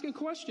started asking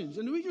questions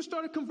and we just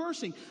started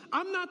conversing.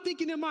 I'm not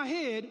thinking in my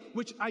head,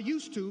 which I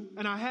used to,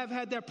 and I have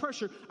had that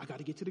pressure. I got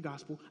to get to the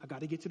gospel.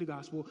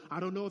 I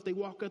don't know if they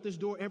walk out this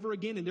door ever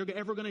again and they're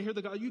ever going to hear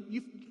the gospel.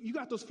 You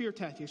got those fear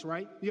tactics,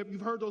 right?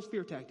 You've heard those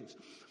fear tactics.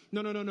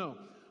 No.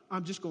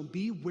 I'm just going to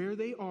be where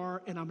they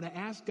are, and I'm going to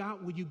ask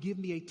God, will you give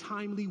me a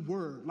timely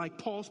word? Like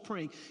Paul's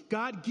praying,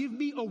 God, give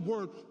me a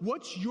word.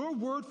 What's your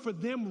word for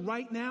them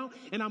right now?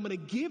 And I'm going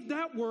to give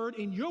that word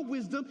in your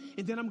wisdom,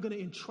 and then I'm going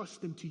to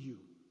entrust them to you.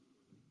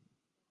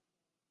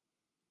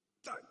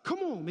 Come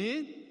on,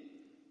 man.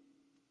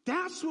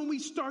 That's when we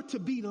start to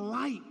be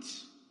light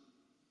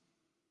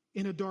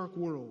in a dark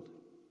world.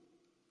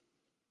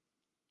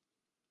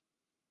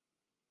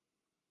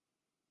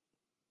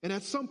 And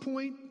at some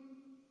point,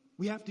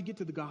 we have to get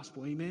to the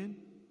gospel, amen?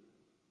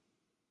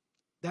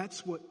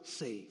 That's what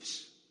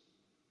saves.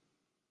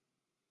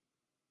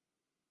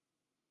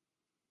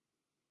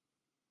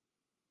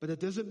 But that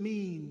doesn't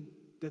mean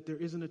that there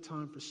isn't a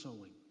time for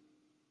sowing.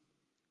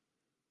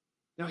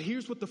 Now,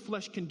 here's what the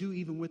flesh can do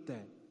even with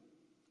that.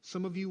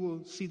 Some of you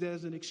will see that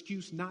as an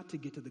excuse not to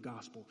get to the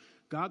gospel.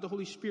 God, the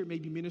Holy Spirit, may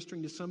be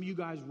ministering to some of you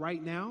guys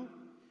right now,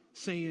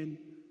 saying,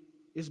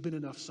 it's been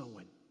enough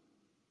sowing.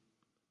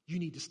 You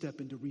need to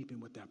step into reaping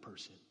with that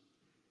person.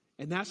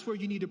 And that's where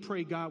you need to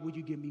pray, God, will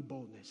you give me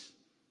boldness?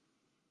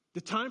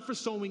 The time for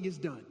sowing is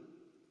done.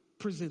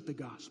 Present the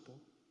gospel.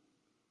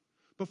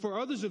 But for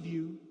others of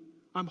you,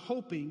 I'm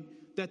hoping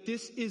that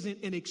this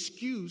isn't an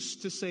excuse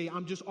to say,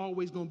 I'm just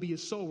always going to be a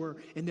sower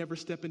and never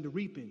step into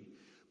reaping.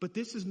 But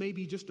this is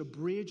maybe just a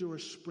bridge or a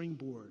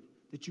springboard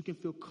that you can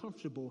feel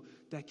comfortable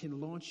that can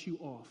launch you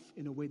off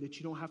in a way that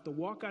you don't have to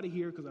walk out of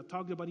here because I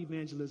talked about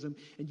evangelism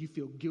and you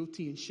feel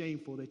guilty and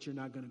shameful that you're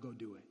not going to go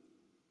do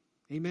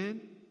it.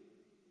 Amen?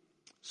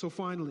 So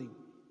finally,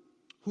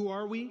 who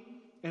are we?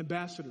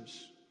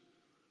 Ambassadors.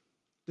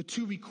 The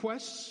two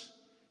requests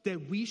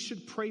that we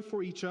should pray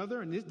for each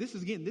other. And this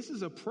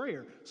is a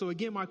prayer. So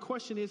again, my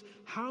question is,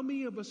 how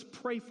many of us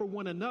pray for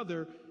one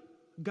another?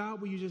 God,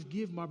 will you just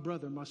give my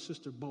brother, my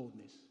sister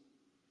boldness?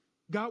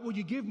 God, will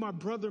you give my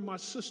brother, my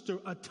sister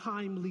a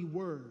timely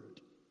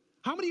word?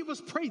 How many of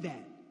us pray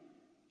that?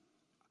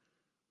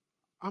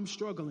 I'm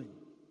struggling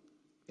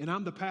and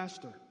I'm the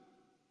pastor.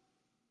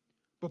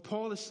 But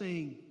Paul is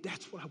saying,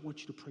 that's what I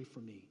want you to pray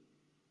for me.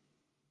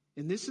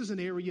 And this is an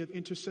area of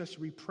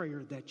intercessory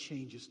prayer that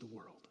changes the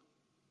world.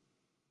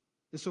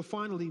 And so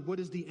finally, what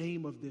is the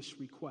aim of this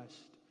request?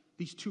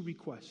 These two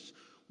requests.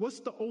 What's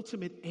the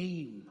ultimate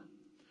aim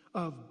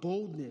of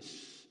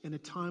boldness and a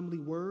timely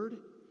word?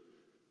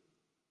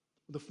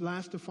 The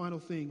last and final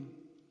thing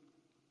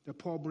that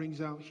Paul brings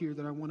out here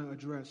that I want to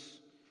address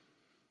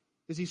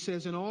is he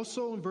says, and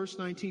also in verse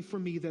 19, for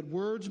me, that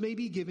words may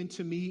be given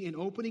to me in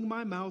opening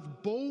my mouth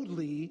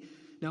boldly.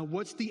 Now,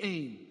 what's the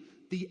aim?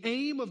 The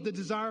aim of the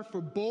desire for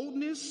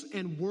boldness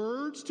and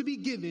words to be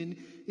given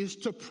is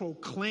to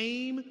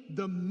proclaim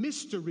the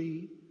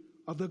mystery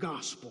of the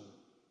gospel.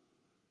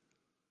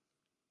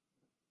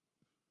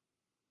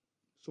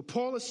 So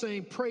Paul is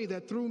saying, pray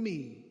that through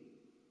me,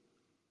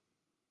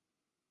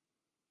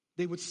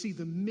 they would see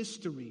the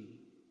mystery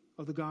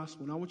of the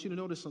gospel. And I want you to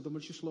notice something. I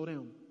want you to slow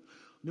down.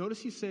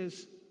 Notice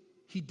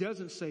he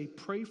doesn't say,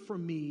 pray for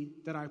me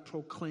that I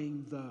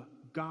proclaim the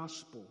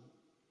gospel.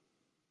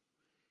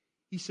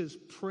 He says,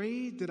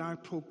 pray that I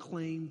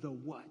proclaim the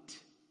what?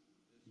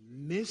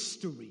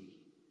 Mystery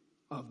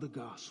of the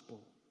gospel.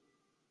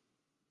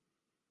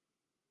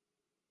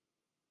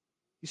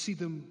 You see,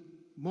 the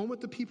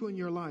moment the people in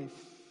your life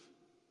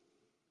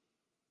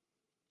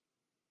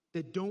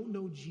that don't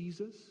know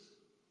Jesus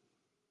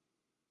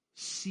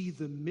see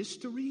the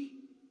mystery,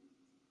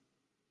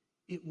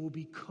 it will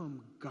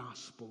become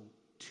gospel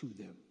to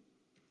them.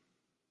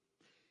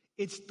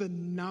 It's the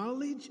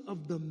knowledge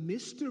of the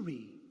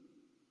mystery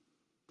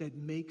that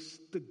makes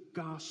the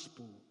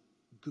gospel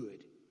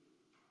good.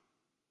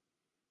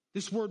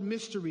 This word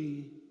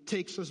mystery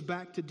takes us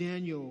back to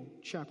Daniel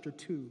chapter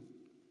 2.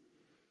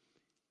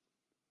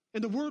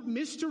 And the word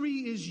mystery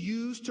is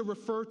used to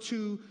refer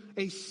to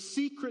a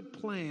secret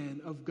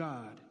plan of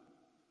God.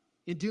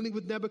 In dealing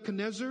with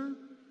Nebuchadnezzar,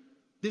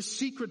 this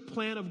secret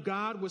plan of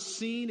God was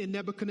seen in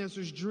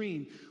Nebuchadnezzar's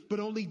dream, but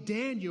only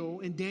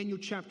Daniel in Daniel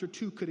chapter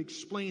 2 could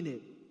explain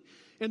it.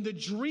 And the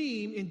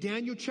dream in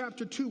Daniel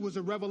chapter 2 was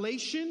a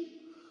revelation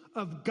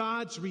of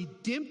God's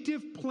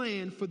redemptive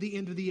plan for the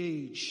end of the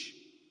age.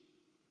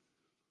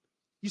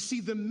 You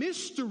see, the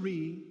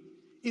mystery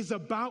is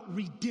about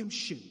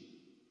redemption.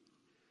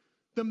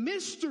 The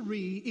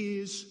mystery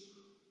is,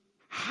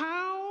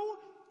 how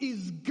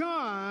is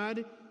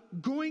God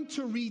going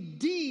to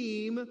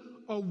redeem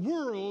a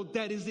world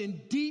that is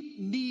in deep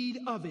need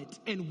of it?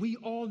 And we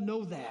all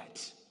know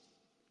that.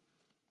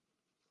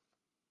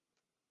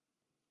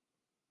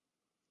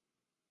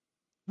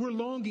 We're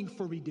longing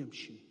for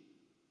redemption.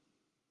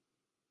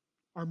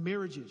 Our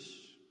marriages,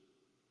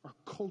 our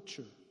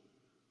culture,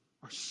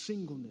 our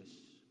singleness,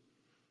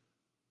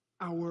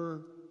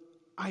 our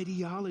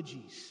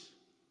ideologies,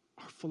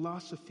 our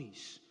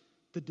philosophies,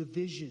 the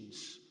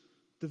divisions,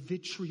 the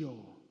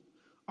vitriol,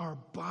 our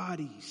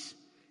bodies.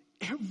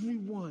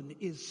 Everyone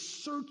is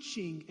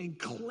searching and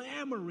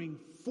clamoring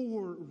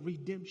for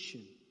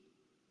redemption.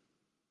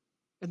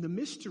 And the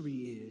mystery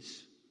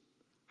is,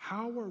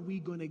 how are we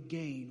going to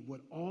gain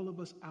what all of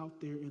us out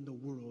there in the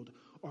world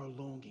are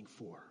longing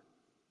for?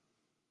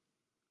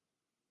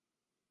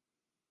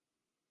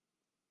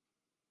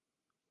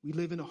 We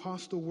live in a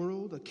hostile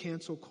world, a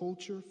cancel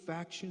culture,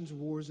 factions,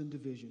 wars, and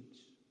divisions.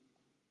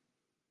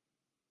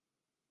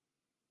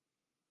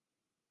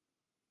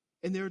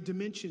 And there are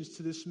dimensions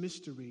to this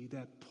mystery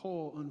that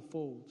Paul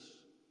unfolds,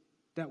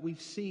 that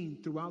we've seen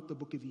throughout the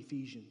book of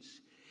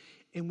Ephesians.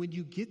 And when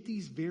you get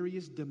these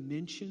various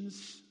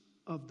dimensions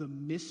of the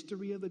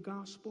mystery of the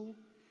gospel,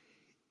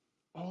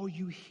 all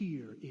you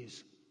hear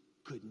is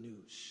good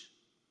news.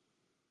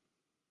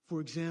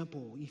 For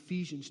example,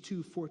 Ephesians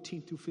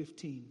 2:14 through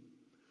 15.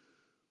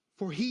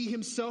 For he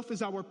himself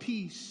is our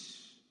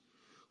peace,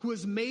 who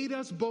has made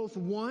us both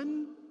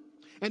one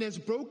and has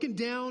broken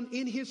down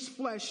in his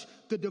flesh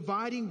the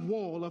dividing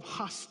wall of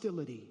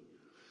hostility,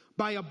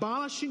 by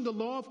abolishing the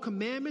law of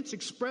commandments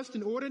expressed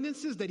in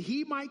ordinances, that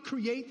he might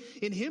create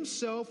in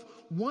himself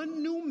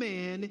one new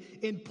man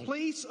in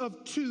place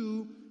of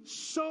two,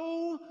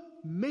 so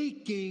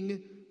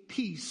making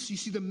peace. You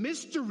see, the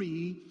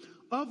mystery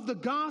of the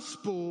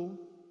gospel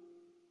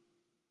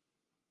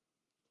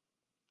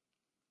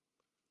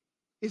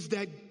is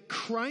that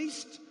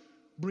Christ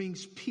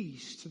brings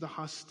peace to the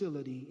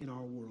hostility in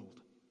our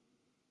world.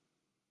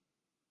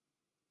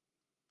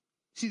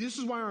 See, this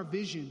is why our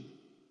vision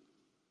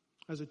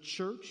as a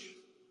church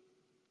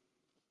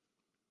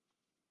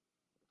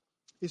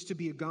is to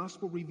be a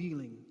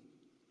gospel-revealing,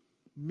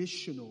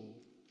 missional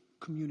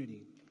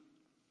community.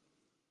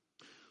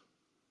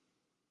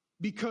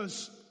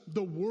 Because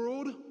the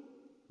world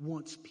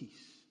wants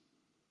peace.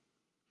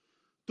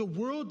 The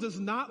world does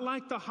not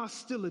like the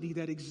hostility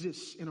that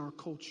exists in our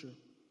culture.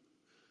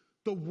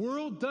 The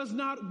world does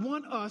not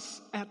want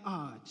us at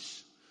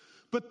odds.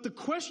 But the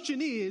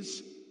question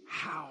is,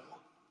 how?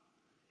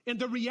 And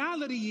the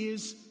reality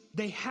is,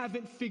 they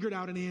haven't figured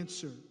out an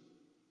answer.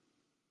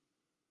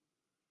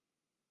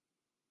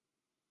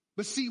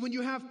 But see, when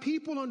you have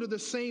people under the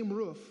same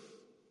roof,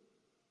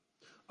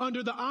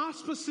 under the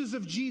auspices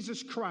of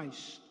Jesus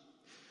Christ,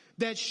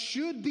 that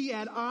should be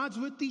at odds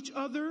with each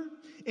other,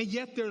 and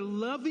yet they're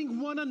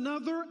loving one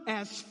another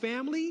as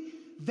family,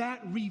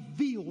 that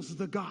reveals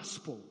the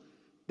gospel.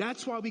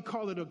 That's why we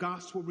call it a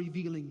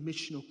gospel-revealing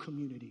missional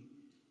community.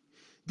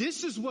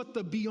 This is what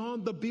the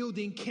Beyond the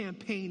Building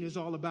campaign is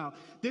all about.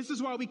 This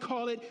is why we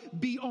call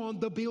it Beyond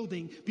the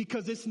Building,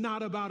 because it's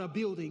not about a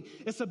building.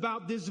 It's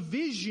about this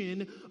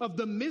vision of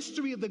the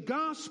mystery of the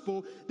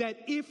gospel,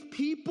 that if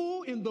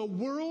people in the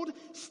world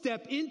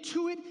step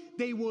into it,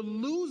 they will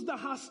lose the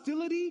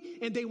hostility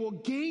and they will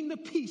gain the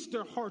peace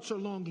their hearts are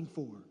longing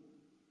for.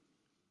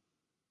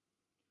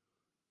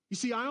 You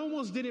see, I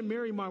almost didn't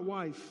marry my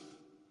wife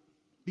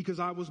because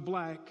I was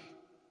black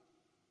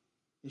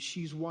and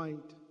she's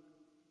white.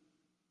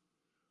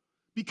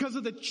 Because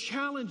of the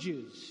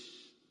challenges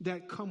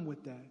that come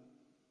with that.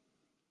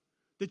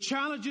 The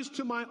challenges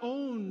to my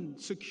own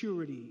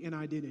security and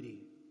identity.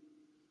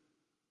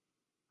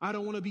 I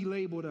don't want to be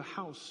labeled a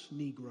house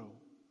Negro.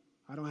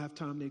 I don't have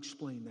time to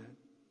explain that.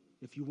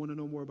 If you want to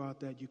know more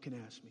about that, you can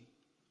ask me.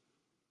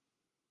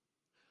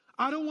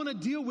 I don't want to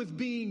deal with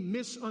being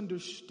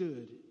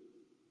misunderstood.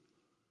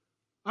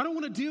 I don't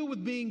want to deal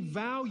with being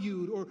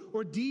valued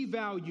or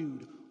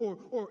devalued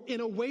or in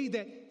a way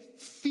that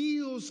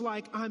feels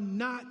like I'm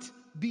not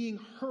being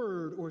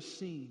heard or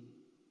seen.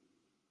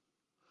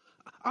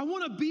 I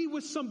want to be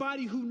with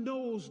somebody who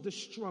knows the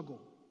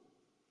struggle,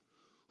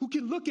 who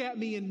can look at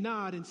me and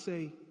nod and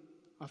say,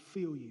 I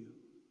feel you.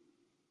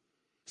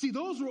 See,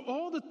 those were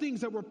all the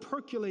things that were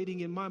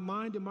percolating in my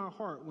mind and my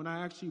heart when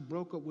I actually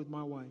broke up with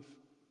my wife.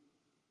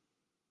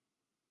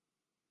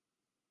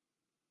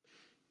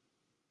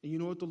 And you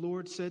know what the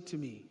Lord said to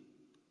me?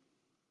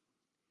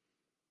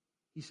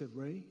 He said,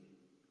 Ray,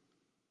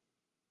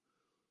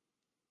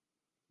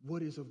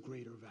 what is of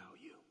greater value?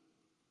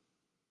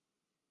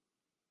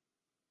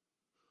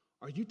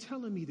 Are you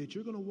telling me that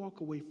you're going to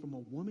walk away from a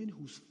woman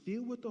who's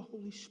filled with the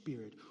Holy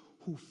Spirit,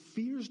 who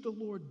fears the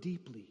Lord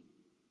deeply,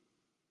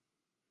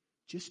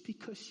 just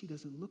because she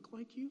doesn't look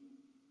like you?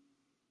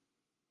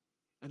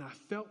 And I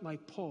felt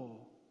like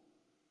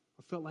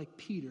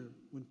Peter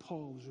when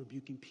Paul was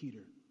rebuking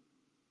Peter.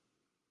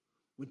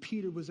 When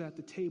Peter was at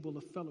the table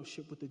of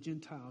fellowship with the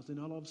Gentiles, and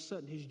all of a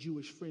sudden his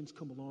Jewish friends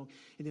come along,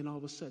 and then all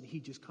of a sudden he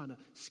just kind of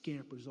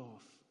scampers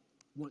off,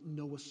 wanting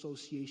no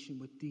association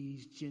with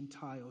these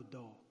Gentile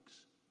dogs.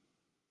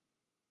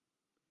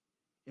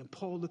 And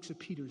Paul looks at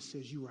Peter and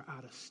says, you are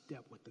out of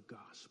step with the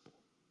gospel.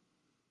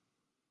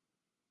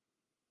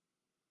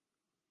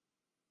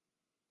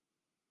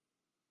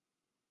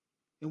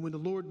 And when the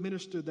Lord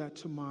ministered that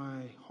to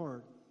my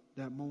heart,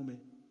 that moment,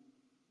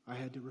 I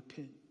had to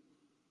repent.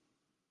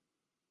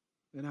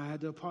 And I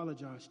had to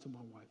apologize to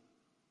my wife.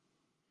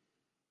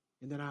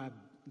 And then I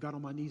got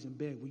on my knees and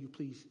begged, will you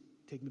please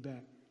take me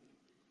back?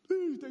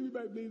 Please take me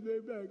back, please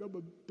take me back. I'm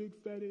a big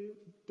fat head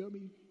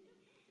dummy.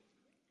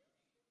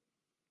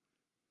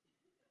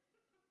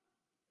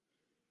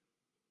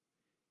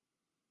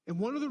 And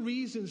one of the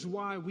reasons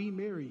why we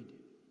married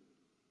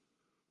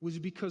was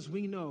because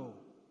we know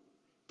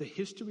the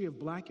history of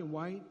black and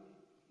white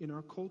in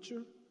our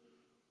culture.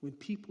 When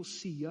people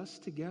see us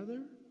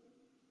together,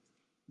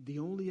 the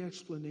only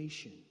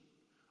explanation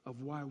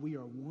of why we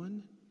are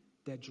one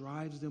that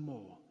drives them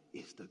all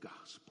is the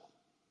gospel.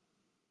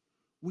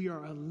 We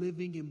are a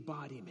living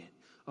embodiment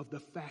of the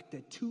fact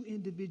that two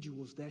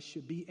individuals that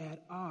should be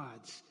at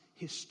odds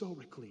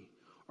historically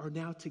are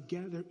now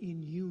together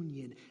in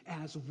union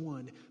as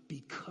one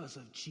because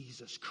of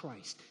Jesus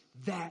Christ.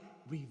 That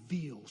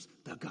reveals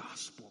the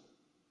gospel.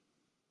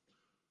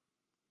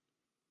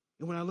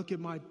 And when I look at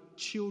my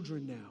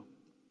children now,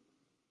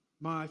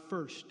 my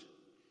first,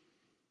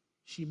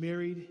 she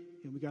married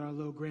and we got our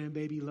little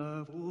grandbaby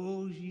Love.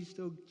 Oh, she's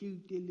so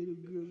cute, that little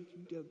girl,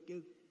 she's so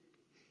cute.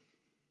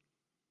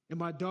 And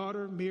my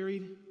daughter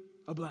married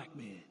a black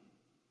man.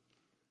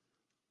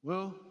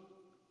 Well,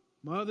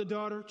 my other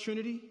daughter,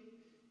 Trinity,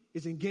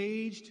 is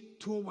engaged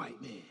to a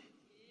white man.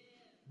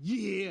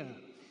 Yeah.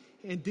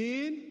 And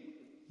then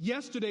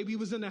yesterday we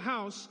was in the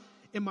house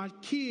and my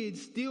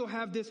kids still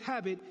have this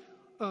habit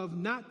of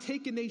not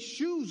taking their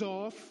shoes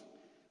off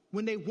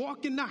when they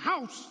walk in the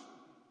house.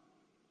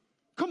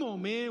 Come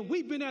on, man.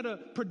 We've been at a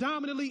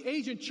predominantly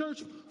Asian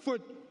church for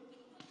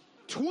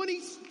 20,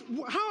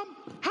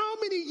 how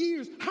many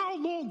years? How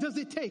long does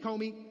it take,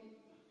 homie?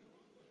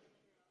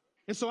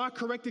 And so I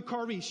corrected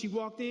Kari. She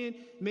walked in.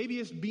 Maybe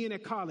it's being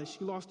at college.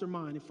 She lost her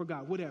mind and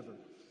forgot, whatever.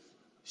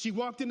 She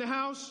walked in the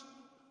house,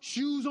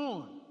 shoes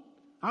on.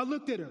 I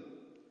looked at her.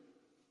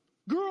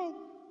 Girl,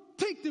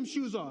 take them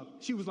shoes off.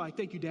 She was like,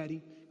 thank you,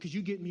 Daddy, because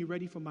you get me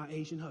ready for my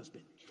Asian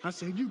husband. I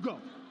said, you go.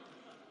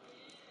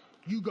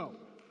 You go.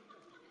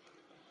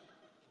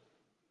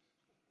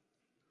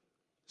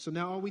 So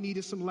now all we need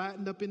is some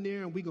Latin up in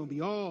there and we're going to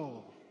be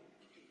all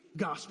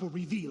gospel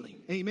revealing.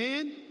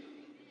 Amen?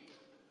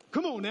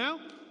 Come on now.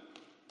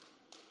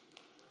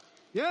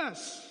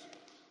 Yes.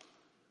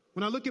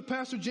 When I look at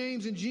Pastor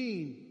James and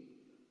Jean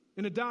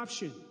in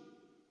adoption,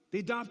 they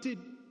adopted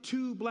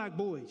 2 black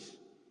boys.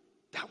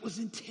 That was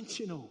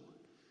intentional.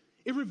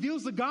 It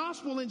reveals the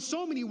gospel in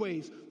so many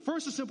ways.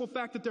 First, the simple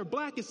fact that they're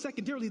black, and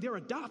secondarily, they're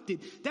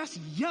adopted. That's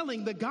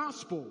yelling the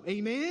gospel.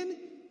 Amen?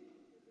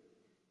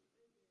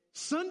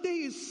 Sunday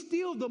is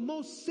still the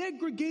most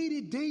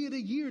segregated day of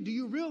the year. Do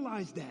you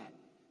realize that?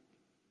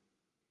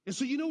 And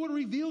so you know what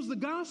reveals the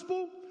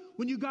gospel?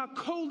 When you got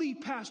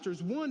co-lead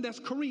pastors, one that's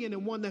Korean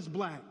and one that's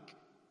black.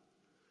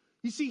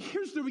 You see,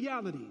 here's the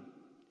reality.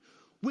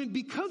 When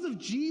because of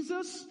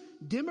Jesus,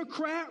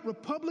 Democrat,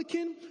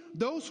 Republican,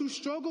 those who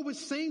struggle with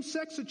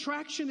same-sex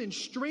attraction and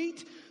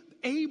straight,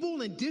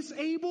 able and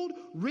disabled,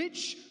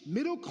 rich,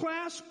 middle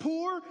class,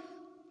 poor,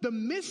 the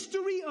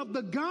mystery of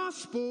the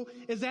gospel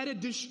is that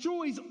it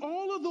destroys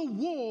all of the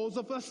walls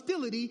of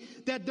hostility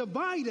that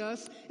divide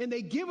us, and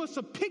they give us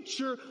a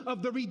picture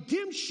of the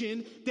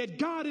redemption that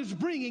God is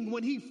bringing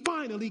when he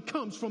finally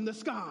comes from the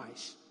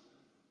skies.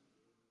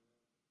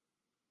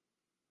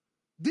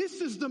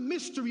 This is the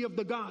mystery of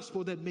the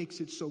gospel that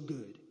makes it so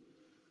good.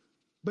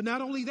 But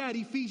not only that,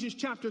 Ephesians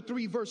chapter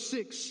 3, verse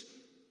 6.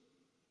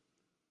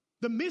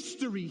 The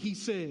mystery, he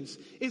says,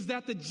 is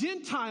that the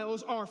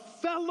Gentiles are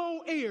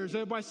fellow heirs.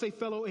 Everybody say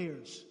fellow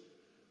heirs.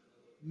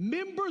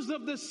 Members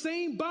of the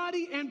same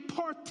body and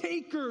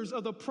partakers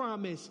of the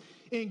promise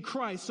in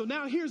Christ. So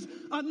now here's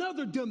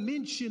another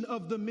dimension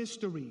of the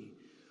mystery.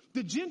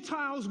 The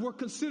Gentiles were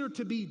considered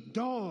to be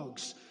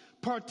dogs,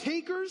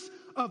 Partakers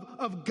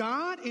of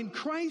God in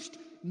Christ?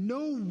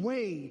 No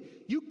way.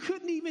 You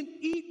couldn't even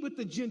eat with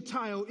the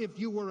Gentile if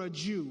you were a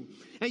Jew.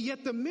 And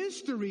yet the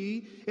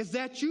mystery is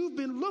that you've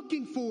been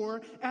looking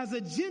for, as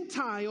a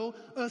Gentile,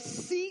 a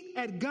seat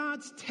at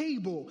God's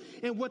table.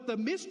 And what the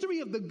mystery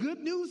of the good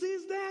news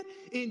is, that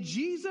in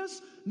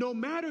Jesus, no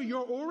matter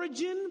your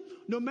origin,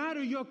 no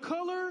matter your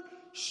color,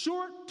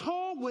 short,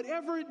 tall,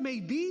 whatever it may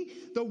be,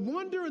 the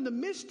wonder and the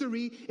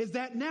mystery is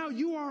that now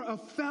you are a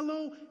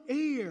fellow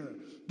heir.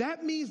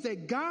 That means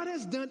that God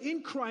has done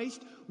in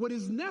Christ what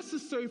is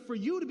necessary for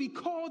you to be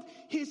called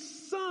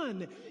his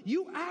son.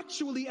 You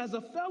actually, as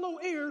a fellow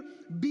heir,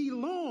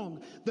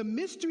 belong. The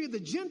mystery of the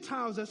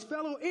Gentiles as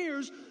fellow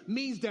heirs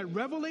means that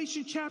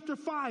Revelation chapter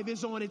 5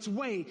 is on its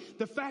way.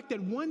 The fact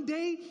that one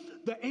day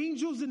the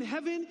angels in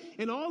heaven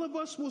and all of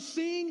us will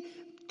sing,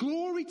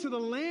 "Glory to the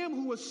Lamb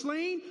who was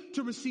slain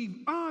to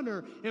receive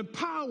honor and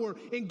power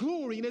and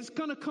glory." And it's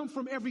going to come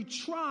from every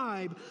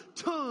tribe,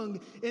 tongue,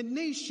 and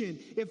nation.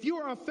 If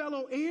you're a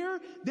fellow heir,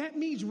 that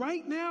means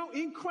right now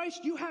in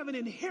Christ you have an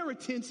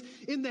inheritance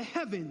in the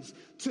heavens.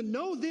 To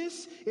know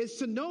this is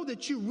to know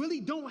that you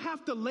really don't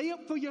have to lay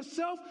up for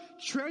yourself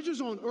treasures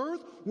on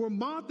earth where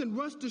moth and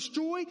rust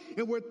destroy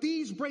and where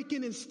thieves break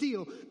in and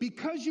steal.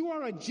 Because you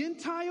are a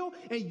Gentile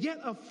and yet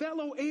a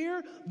fellow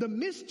heir, the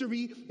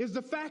mystery is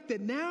the fact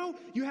that now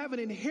you have an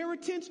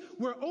inheritance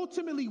where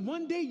ultimately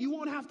one day you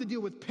won't have to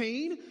deal with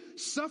pain,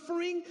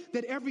 suffering,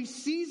 that every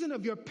season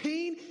of your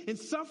pain and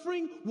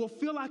suffering will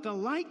feel like a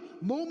light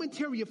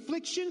momentary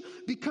affliction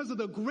because of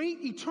the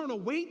great eternal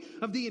weight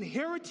of the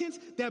inheritance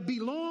that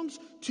belongs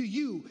to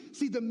you.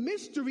 See, the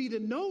mystery to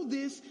know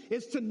this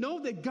is to know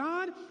that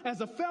God,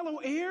 as a fellow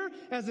heir,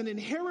 as an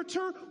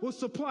inheritor, will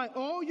supply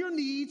all your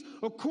needs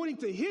according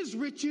to his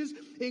riches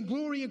in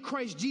glory in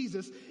Christ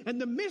Jesus. And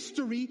the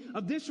mystery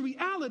of this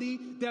reality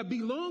that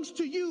belongs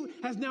to you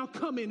has now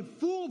come in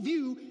full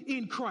view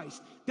in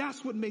Christ.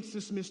 That's what makes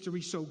this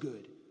mystery so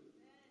good.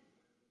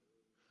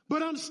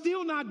 But I'm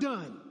still not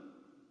done.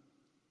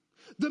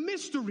 The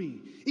mystery,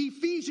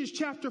 Ephesians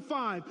chapter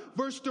 5,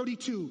 verse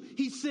 32,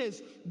 he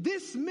says,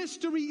 this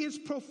mystery is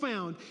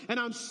profound. And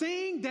I'm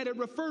saying that it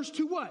refers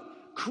to what?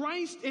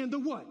 Christ and the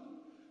what?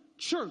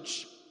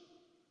 Church.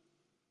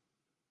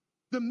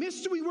 The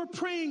mystery we're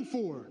praying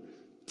for,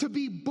 to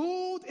be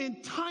bold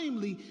and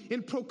timely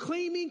in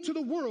proclaiming to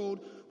the world,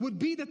 would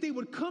be that they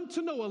would come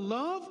to know a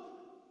love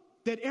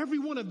that every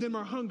one of them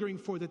are hungering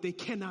for, that they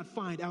cannot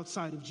find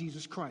outside of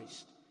Jesus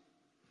Christ.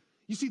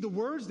 You see, the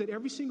words that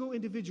every single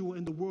individual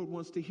in the world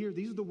wants to hear,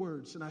 these are the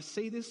words, and I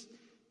say this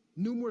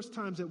numerous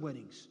times at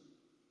weddings.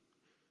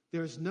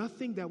 There is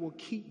nothing that will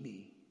keep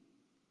me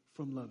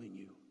from loving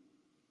you.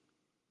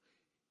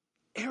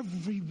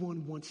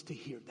 Everyone wants to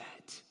hear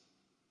that.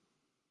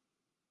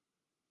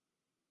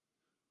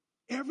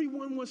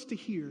 Everyone wants to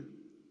hear,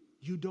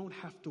 you don't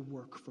have to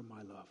work for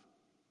my love.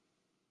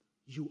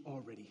 You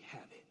already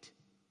have it.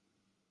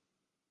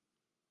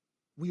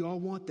 We all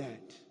want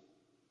that.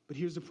 But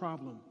here's the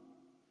problem.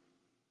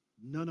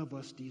 None of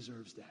us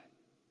deserves that.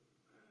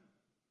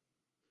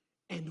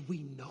 And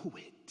we know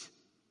it.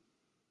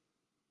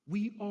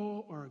 We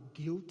all are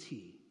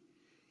guilty,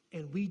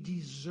 and we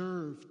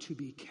deserve to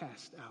be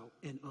cast out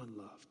and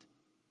unloved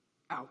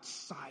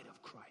outside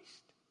of Christ.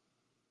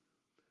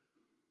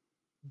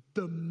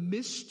 The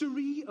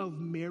mystery of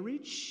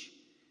marriage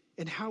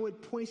and how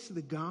it points to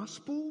the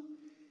gospel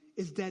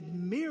is that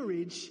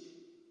marriage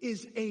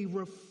is a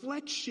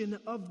reflection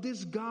of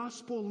this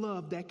gospel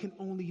love that can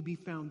only be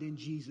found in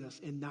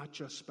Jesus and not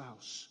your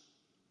spouse,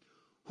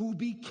 who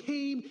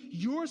became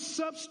your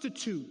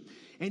substitute.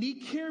 And he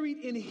carried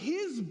in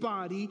his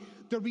body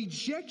the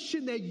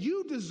rejection that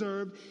you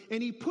deserved,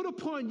 and he put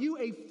upon you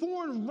a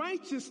foreign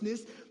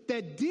righteousness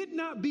that did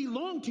not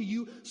belong to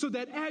you, so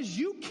that as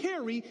you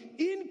carry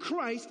in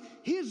Christ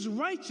his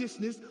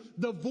righteousness,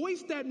 the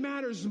voice that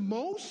matters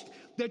most,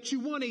 that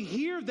you want to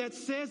hear, that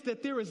says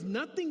that there is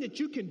nothing that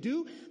you can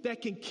do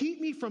that can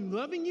keep me from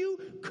loving you,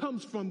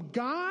 comes from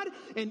God,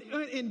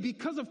 and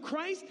because of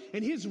Christ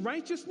and his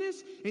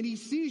righteousness, and he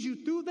sees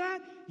you through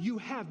that, you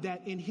have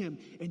that in him,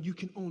 and you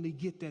can only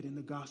get that in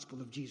the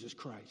gospel of Jesus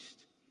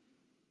Christ.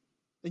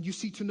 And you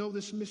see, to know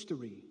this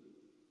mystery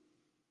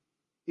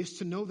is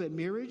to know that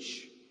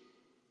marriage,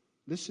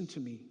 listen to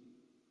me,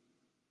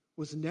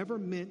 was never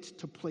meant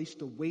to place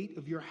the weight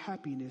of your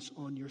happiness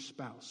on your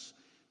spouse,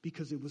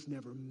 because it was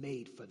never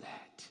made for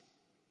that.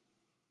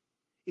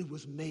 It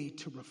was made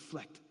to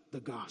reflect the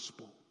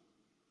gospel.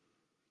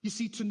 You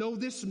see, to know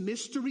this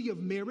mystery of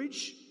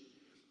marriage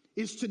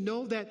is to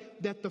know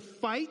that the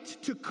fight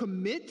to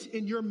commit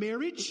in your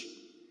marriage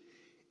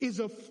is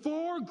a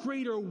far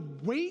greater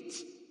weight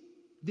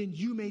than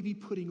you may be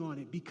putting on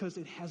it, because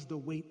it has the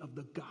weight of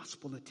the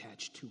gospel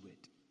attached to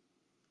it.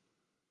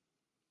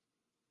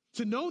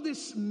 To know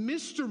this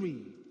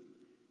mystery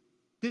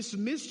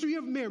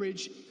of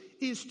marriage,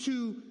 is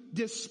to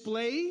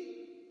display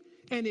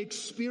and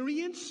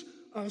experience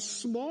a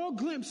small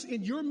glimpse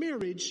in your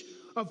marriage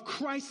of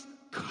Christ's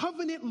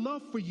covenant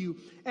love for you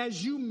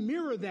as you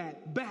mirror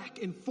that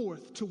back and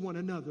forth to one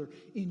another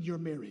in your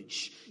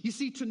marriage. You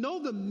see, to know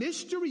the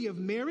mystery of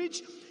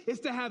marriage is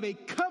to have a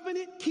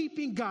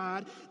covenant-keeping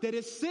God that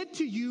has said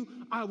to you,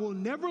 I will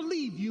never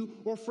leave you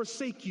or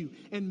forsake you.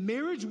 And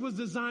marriage was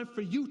designed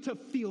for you to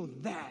feel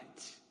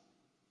that.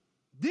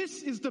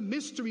 This is the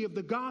mystery of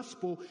the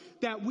gospel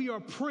that we are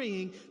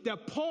praying,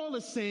 that Paul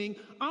is saying,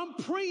 I'm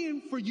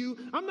praying for you.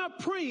 I'm not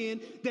praying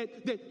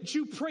that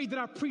you pray that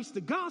I preach the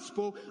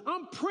gospel.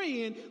 I'm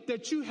praying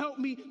that you help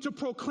me to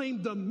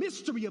proclaim the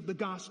mystery of the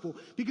gospel.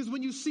 Because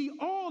when you see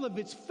all of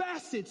its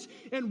facets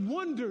and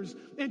wonders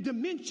and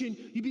dimension,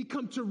 you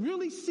become to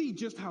really see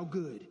just how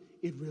good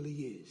it really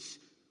is.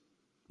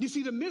 You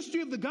see, the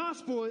mystery of the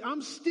gospel,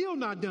 I'm still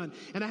not done.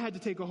 And I had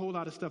to take a whole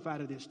lot of stuff out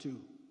of this too.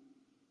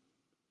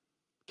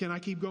 Can I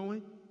keep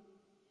going?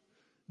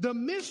 The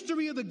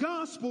mystery of the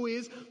gospel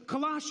is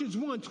Colossians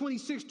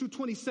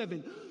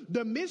 1:26-27.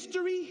 The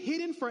mystery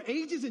hidden for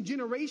ages and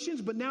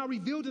generations, but now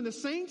revealed in the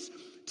saints.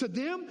 To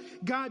them,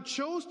 God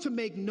chose to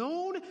make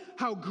known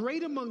how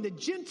great among the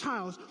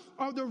Gentiles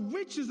are the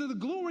riches of the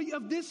glory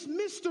of this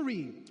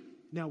mystery.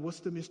 Now, what's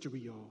the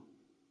mystery, y'all?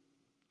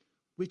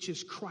 Which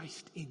is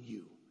Christ in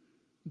you,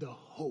 the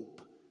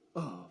hope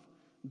of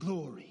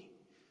glory.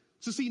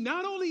 So see,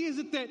 not only is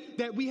it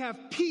that we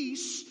have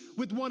peace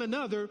with one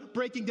another,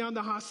 breaking down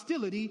the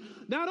hostility,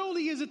 not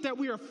only is it that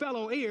we are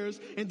fellow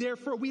heirs and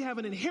therefore we have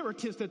an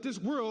inheritance that this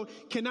world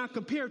cannot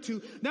compare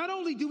to, not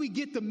only do we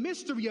get the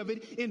mystery of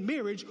it in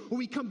marriage, where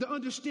we come to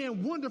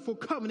understand wonderful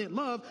covenant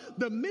love,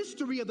 the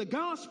mystery of the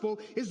gospel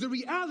is the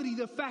reality,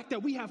 the fact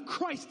that we have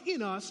Christ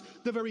in us,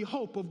 the very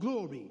hope of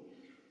glory.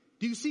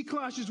 Do you see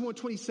Colossians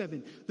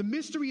 1:27? The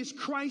mystery is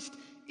Christ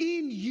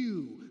in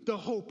you, the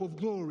hope of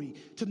glory.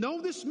 To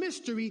know this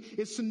mystery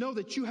is to know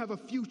that you have a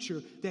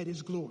future that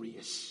is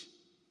glorious.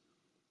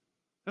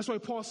 That's why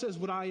Paul says,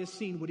 what eye has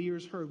seen, what ear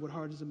has heard, what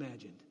heart has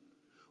imagined.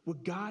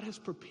 What God has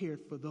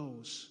prepared for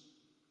those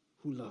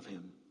who love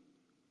him.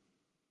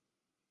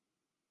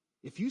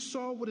 If you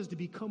saw what is to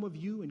become of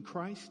you in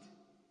Christ,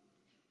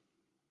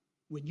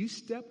 when you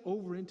step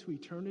over into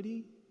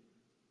eternity,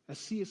 as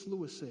C.S.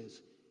 Lewis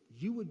says,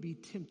 you would be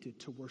tempted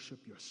to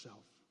worship yourself.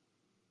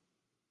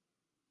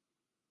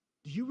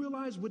 Do you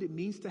realize what it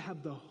means to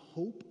have the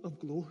hope of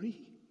glory?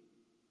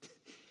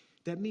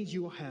 That means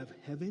you will have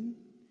heaven,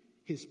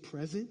 his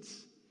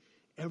presence,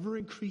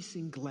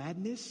 ever-increasing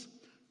gladness,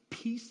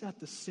 peace at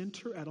the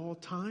center at all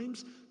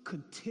times,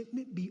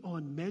 contentment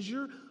beyond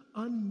measure,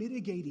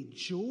 unmitigated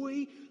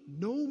joy,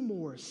 no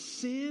more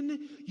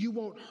sin. You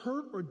won't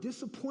hurt or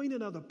disappoint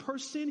another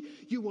person.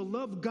 You will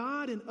love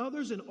God and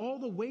others in all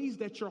the ways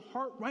that your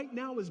heart right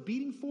now is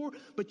beating for,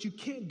 but you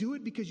can't do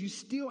it because you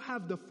still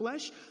have the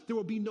flesh. There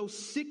will be no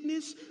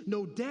sickness,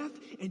 no death,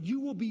 and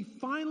you will be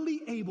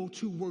finally able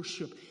to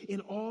worship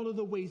in all of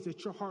the ways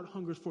that your heart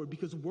hungers for,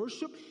 because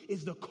worship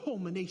is the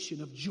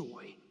culmination of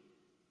joy.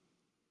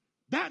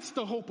 That's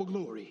the hope of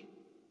glory.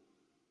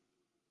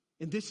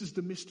 And this is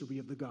the mystery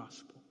of the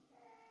gospel.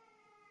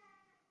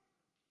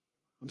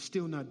 I'm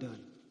still not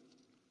done.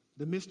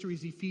 The mystery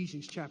is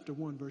Ephesians chapter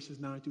 1, verses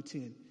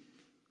 9-10.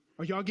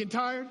 Are y'all getting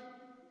tired?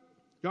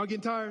 Y'all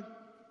getting tired?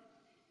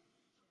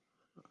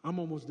 I'm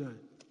almost done.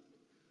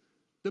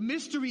 The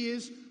mystery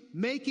is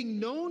making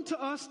known to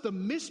us the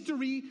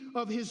mystery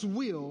of his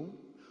will.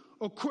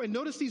 And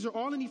notice these are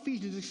all in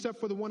Ephesians except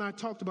for the one I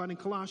talked about in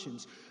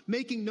Colossians.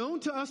 Making known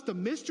to us the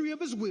mystery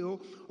of his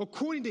will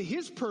according to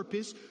his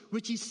purpose,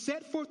 which he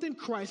set forth in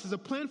Christ as a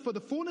plan for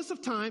the fullness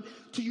of time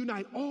to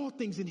unite all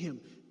things in him,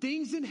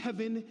 things in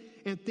heaven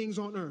and things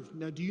on earth.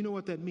 Now, do you know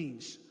what that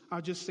means?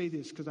 I'll just say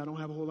this because I don't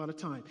have a whole lot of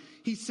time.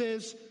 He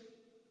says,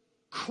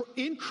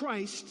 in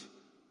Christ,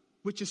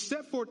 which is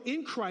set forth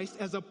in Christ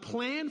as a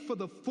plan for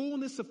the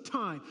fullness of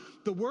time.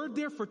 The word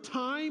there for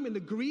time in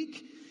the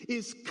Greek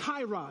is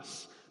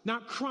kairos,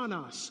 not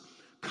chronos.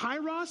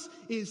 Kairos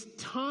is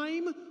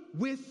time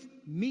with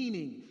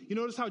meaning. You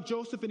notice how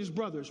Joseph and his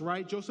brothers,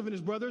 right? Joseph and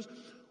his brothers,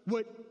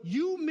 what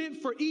you meant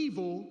for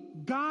evil,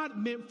 God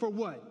meant for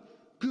what?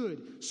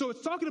 Good. So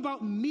it's talking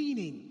about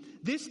meaning.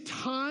 This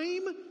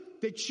time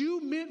that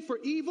you meant for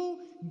evil,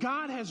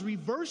 God has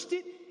reversed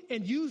it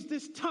and used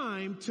this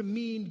time to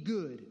mean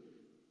good.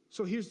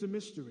 So here's the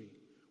mystery.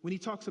 When he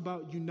talks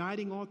about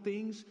uniting all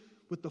things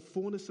with the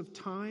fullness of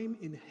time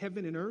in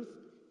heaven and earth,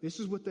 this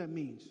is what that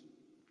means.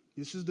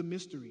 This is the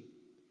mystery.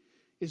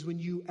 Is when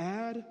you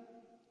add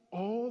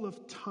all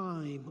of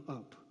time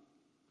up,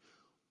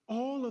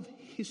 all of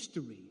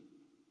history,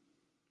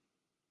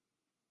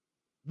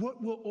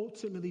 what will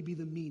ultimately be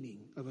the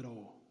meaning of it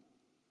all?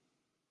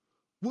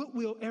 What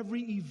will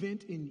every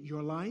event in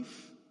your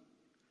life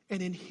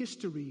and in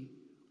history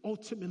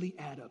ultimately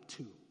add up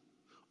to?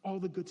 All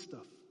the good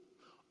stuff,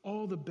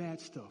 all the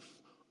bad stuff,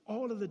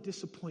 all of the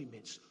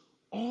disappointments,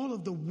 all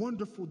of the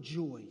wonderful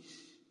joys,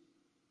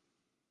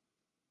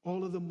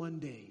 all of the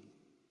mundane.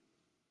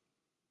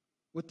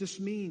 What this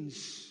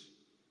means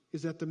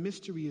is that the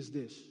mystery is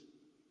this.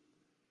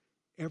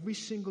 Every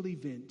single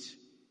event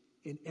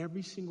in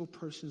every single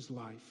person's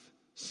life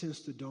since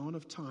the dawn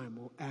of time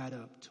will add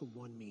up to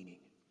one meaning.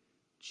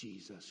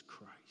 Jesus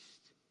Christ.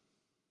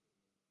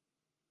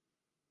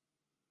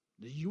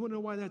 Do you want to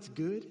know why that's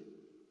good?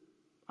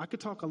 I could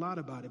talk a lot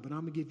about it, but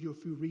I'm going to give you a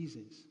few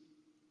reasons.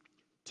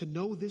 To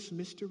know this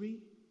mystery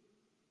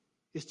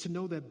is to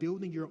know that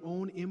building your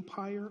own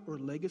empire or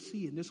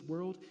legacy in this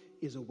world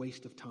is a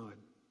waste of time.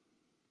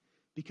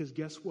 Because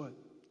guess what?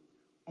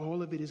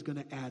 All of it is going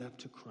to add up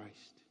to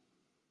Christ.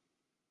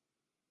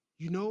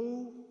 You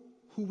know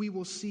who we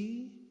will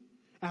see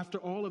after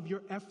all of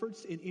your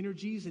efforts and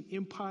energies and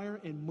empire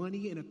and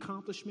money and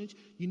accomplishments?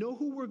 You know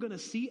who we're going to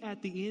see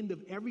at the end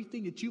of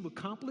everything that you've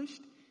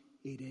accomplished?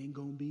 It ain't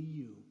going to be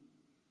you.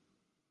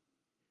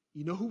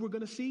 You know who we're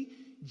going to see?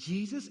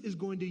 Jesus is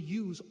going to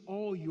use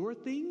all your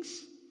things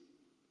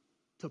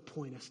to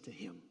point us to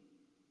him.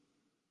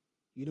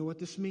 You know what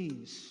this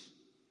means?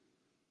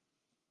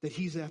 That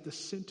he's at the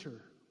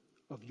center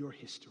of your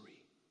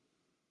history.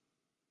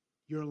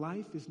 Your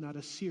life is not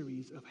a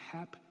series of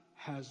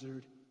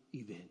haphazard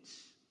events.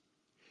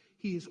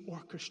 He is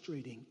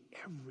orchestrating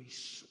every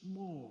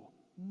small,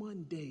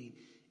 mundane,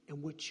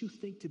 and what you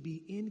think to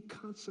be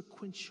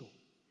inconsequential.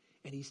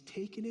 And he's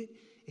taking it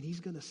and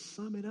he's going to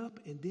sum it up.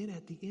 And then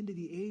at the end of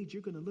the age,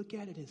 you're going to look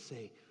at it and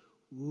say,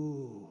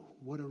 ooh,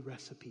 what a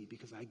recipe,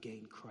 because I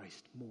gained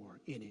Christ more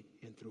in it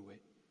and through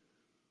it.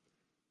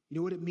 You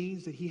know what it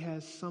means that he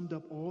has summed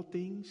up all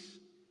things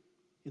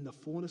in the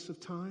fullness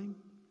of time?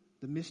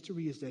 The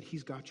mystery is that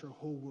he's got your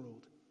whole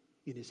world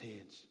in his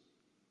hands.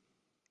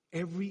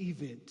 Every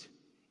event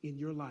in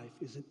your life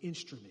is an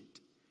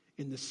instrument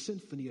in the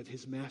symphony of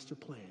his master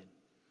plan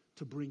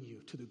to bring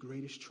you to the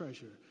greatest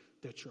treasure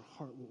that your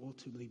heart will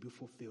ultimately be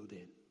fulfilled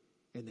in,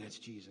 and that's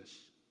Jesus.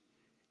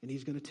 And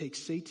he's going to take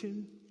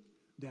Satan,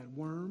 that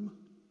worm,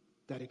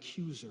 that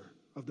accuser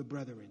of the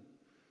brethren,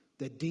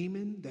 that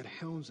demon that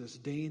hounds us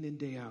day in and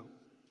day out,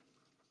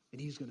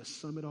 and he's going to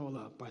sum it all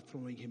up by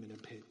throwing him in a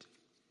pit.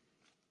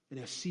 And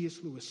as C.S.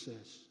 Lewis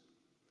says,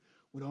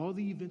 when all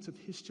the events of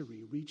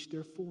history reach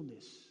their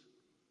fullness,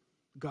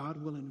 God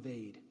will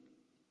invade.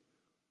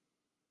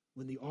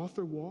 When the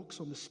author walks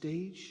on the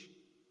stage,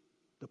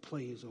 the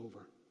play is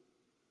over.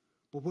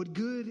 But what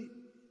good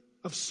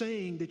of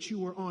saying that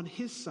you are on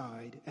his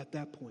side at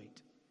that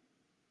point?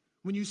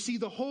 When you see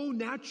the whole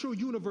natural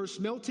universe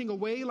melting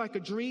away like a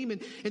dream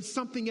and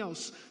something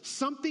else,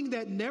 something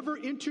that never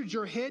entered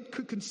your head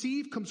could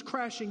conceive comes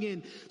crashing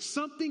in.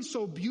 Something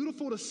so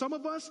beautiful to some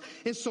of us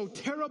and so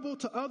terrible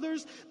to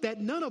others that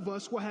none of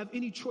us will have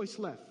any choice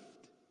left.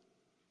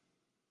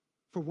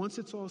 For once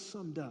it's all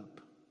summed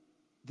up,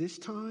 this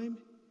time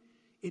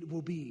it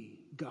will be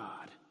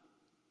God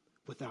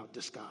without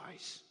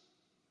disguise.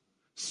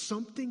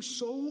 Something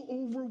so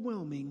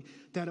overwhelming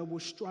that it will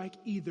strike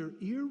either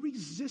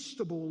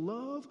irresistible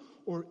love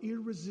or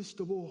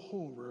irresistible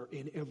horror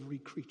in every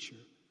creature.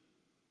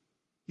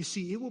 You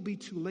see, it will be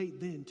too late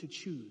then to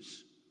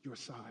choose your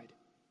side.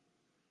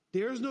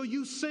 There's no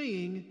use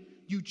saying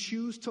you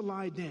choose to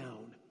lie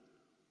down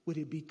when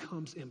it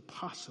becomes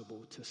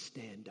impossible to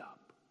stand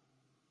up.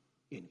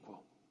 End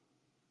quote.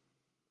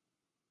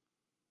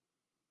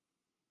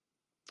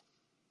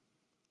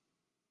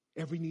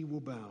 Every knee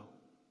will bow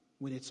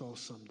when it's all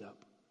summed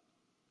up.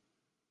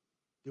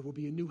 There will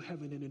be a new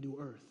heaven and a new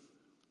earth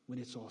when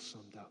it's all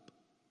summed up.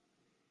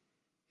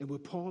 And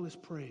what Paul is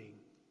praying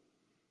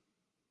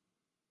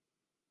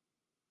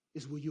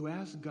is, will you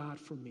ask God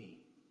for me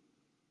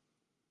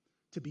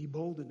to be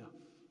bold enough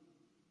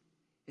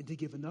and to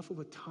give enough of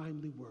a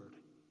timely word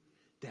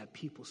that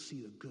people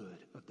see the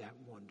good of that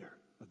wonder,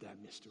 of that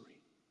mystery?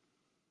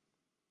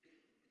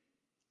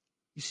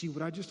 You see,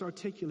 what I just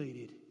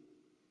articulated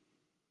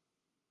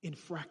in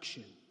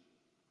fraction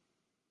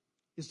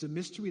is the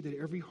mystery that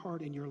every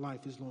heart in your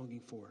life is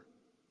longing for.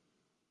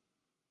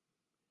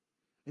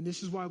 And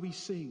this is why we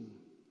sing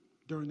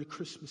during the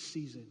Christmas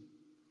season,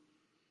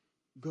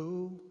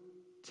 go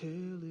tell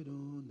it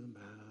on the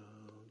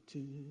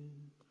mountain,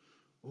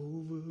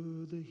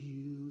 over the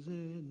hills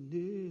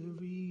and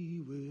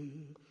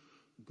everywhere.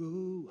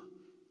 Go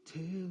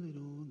tell it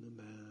on the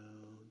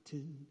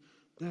mountain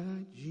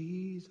that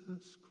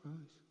Jesus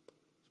Christ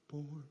is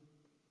born.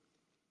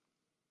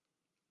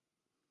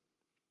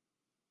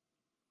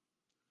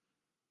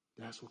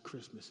 That's what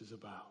Christmas is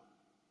about.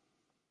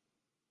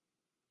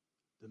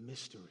 The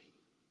mystery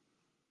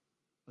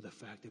of the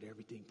fact that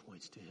everything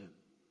points to him.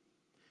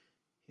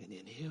 And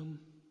in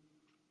him,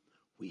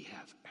 we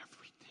have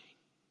everything.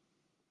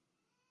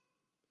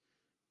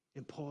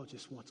 And Paul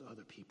just wants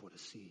other people to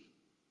see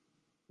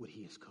what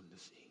he has come to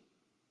see.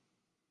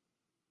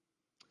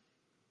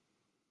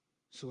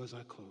 So as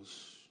I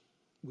close,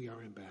 we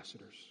are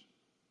ambassadors.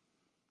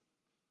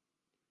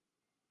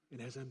 And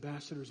as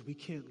ambassadors, we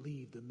can't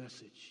leave the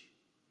message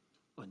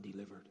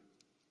undelivered.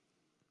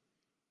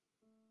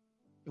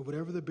 And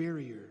whatever the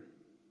barrier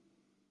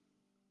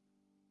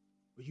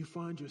where you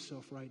find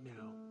yourself right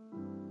now,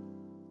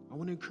 I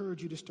want to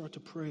encourage you to start to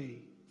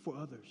pray for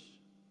others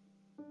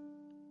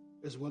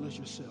as well as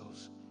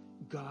yourselves.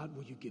 God,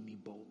 will you give me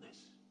boldness?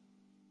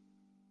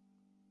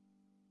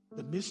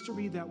 The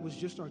mystery that was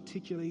just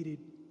articulated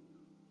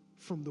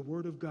from the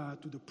Word of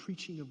God through the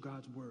preaching of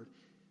God's Word,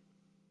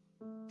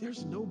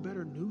 There's no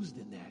better news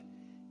than that.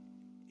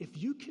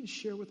 If you can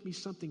share with me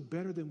something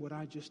better than what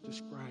I just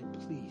described,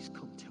 please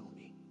come tell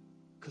me,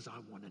 because I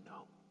want to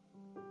know.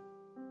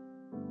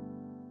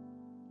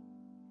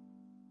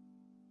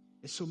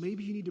 And so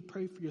maybe you need to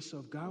pray for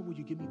yourself. God, will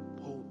you give me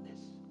boldness?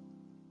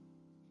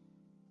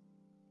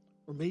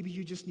 Or maybe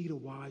you just need a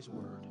wise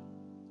word,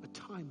 a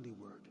timely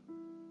word.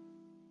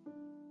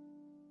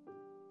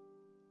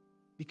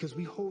 Because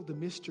we hold the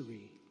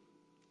mystery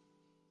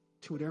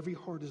to what every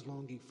heart is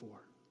longing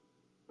for.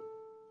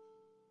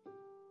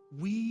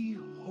 We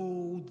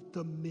hold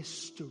the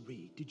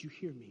mystery. Did you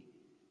hear me?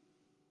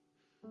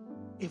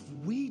 If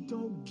we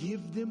don't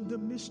give them the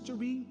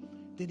mystery,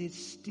 then it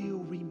still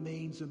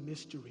remains a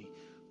mystery.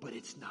 But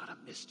it's not a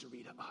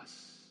mystery to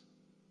us.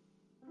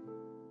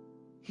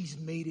 He's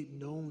made it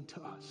known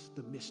to us,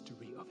 the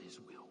mystery of his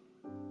will.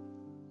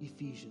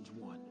 Ephesians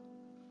 1,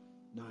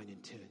 9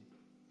 and 10.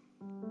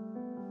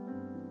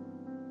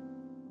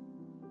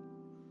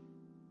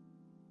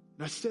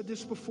 And I said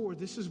this before,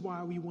 this is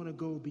why we want to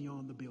go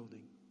beyond the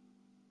building.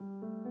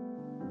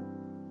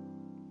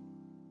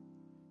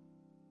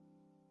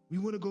 We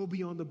want to go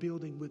beyond the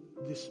building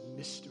with this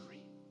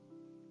mystery.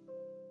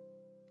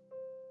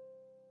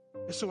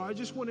 And so I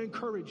just want to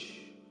encourage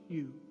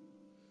you.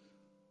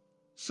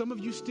 Some of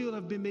you still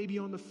have been maybe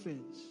on the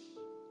fence.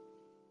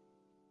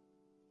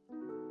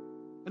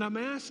 And I'm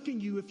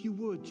asking you, if you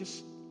would,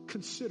 just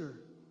consider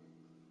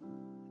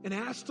and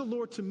ask the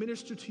Lord to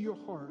minister to your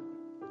heart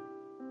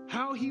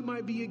how he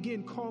might be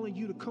again calling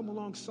you to come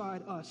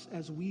alongside us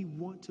as we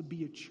want to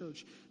be a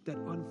church that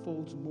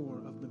unfolds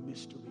more of the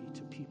mystery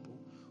to people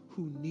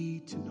who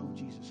need to know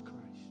Jesus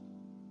Christ.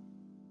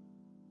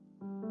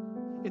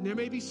 And there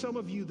may be some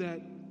of you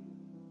that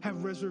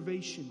have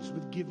reservations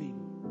with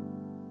giving.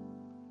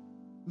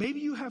 Maybe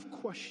you have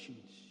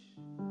questions.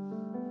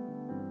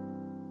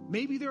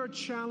 Maybe there are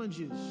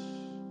challenges.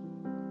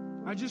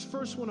 I just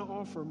first want to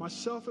offer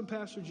myself and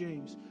Pastor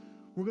James,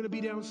 we're going to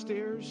be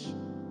downstairs.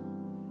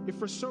 If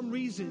for some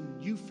reason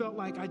you felt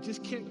like I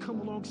just can't come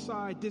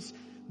alongside this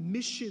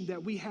mission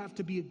that we have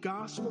to be a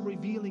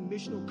gospel-revealing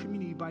missional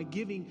community by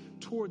giving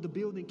toward the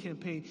building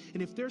campaign,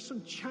 and if there's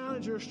some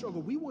challenge or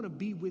struggle, we want to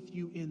be with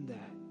you in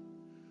that.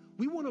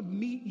 We want to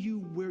meet you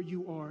where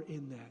you are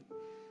in that.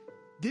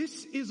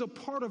 This is a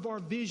part of our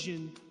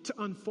vision to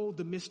unfold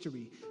the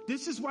mystery.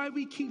 This is why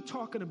we keep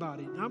talking about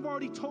it. And I've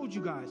already told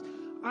you guys,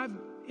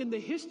 in the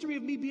history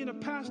of me being a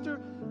pastor,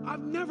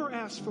 I've never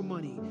asked for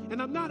money, and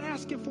I'm not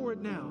asking for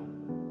it now.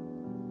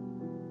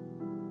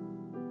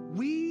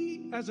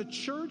 We, as a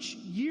church,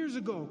 years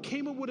ago,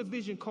 came up with a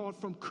vision called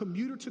From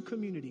Commuter to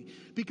Community,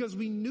 because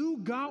we knew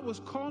God was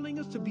calling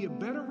us to be a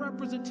better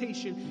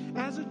representation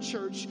as a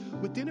church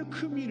within a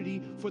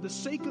community for the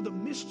sake of the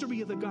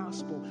mystery of the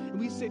gospel. And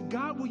we said,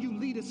 God, will you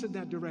lead us in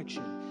that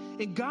direction?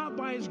 And God,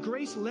 by his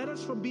grace, led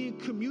us from being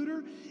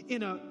commuter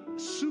in a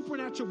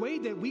supernatural way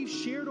that we've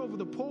shared over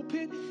the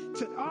pulpit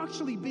to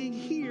actually being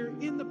here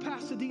in the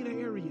Pasadena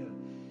area.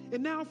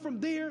 And now from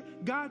there,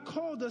 God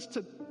called us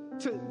to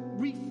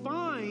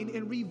refine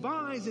and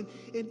revise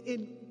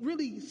and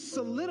really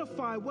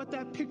solidify what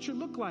that picture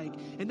looked like.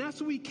 And that's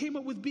when we came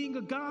up with being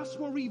a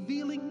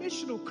gospel-revealing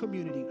missional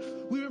community.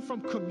 We went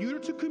from commuter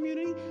to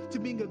community to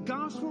being a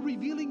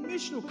gospel-revealing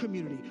missional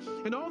community.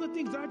 And all the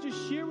things I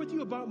just shared with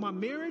you about my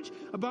marriage,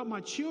 about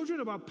my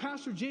children, about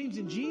Pastor James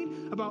and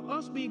Jean, about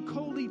us being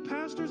co-lead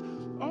pastors,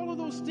 all of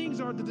those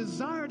things are the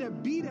desire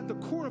that beat at the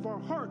core of our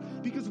heart,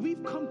 because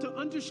we've come to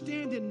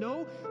understand and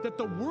know that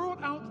the world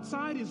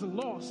outside is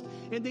lost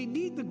and they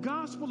need the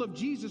gospel of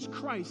Jesus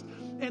Christ.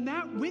 And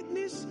that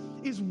witness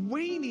is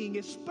waning,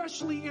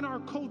 especially in our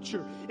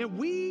culture. And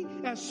we,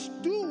 as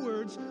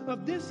stewards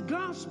of this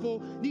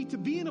gospel, need to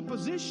be in a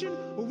position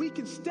where we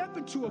can step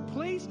into a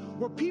place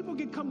where people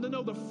can come to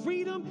know the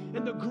freedom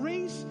and the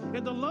grace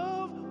and the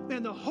love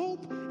and the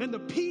hope and the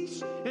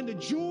peace and the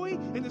joy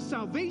and the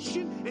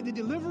salvation and the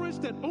deliverance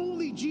that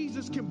only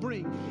Jesus can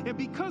bring. And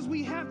because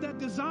we have that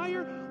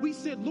desire, we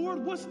said,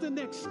 Lord, what's the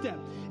next step?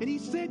 And he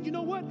said, you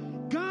know what?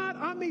 God,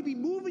 I may be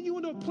moving you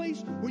into a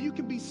place where you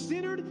can be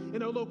centered,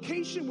 in a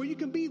location where you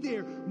can be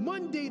there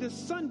Monday to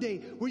Sunday,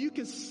 where you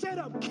can set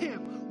up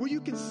camp, where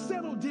you can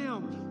settle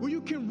down, where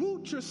you can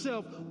root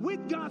yourself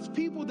with God's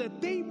people,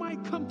 that they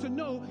might come to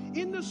know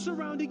in the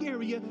surrounding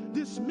area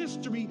this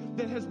mystery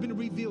that has been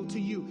revealed to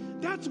you.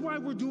 That's why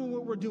we're doing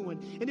what we're doing.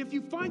 And if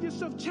you find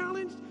yourself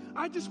challenged,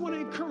 I just want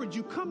to encourage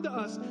you, come to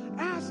us,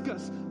 ask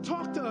us,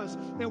 talk to us,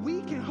 and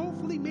we can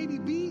hopefully maybe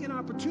be an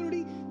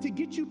opportunity to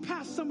get you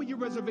past some of your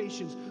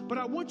reservations. But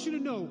I want you to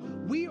know,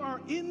 we are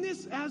in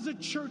this as a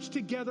church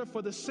together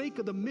for the sake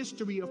of the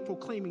mystery of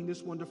proclaiming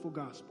this wonderful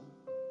gospel.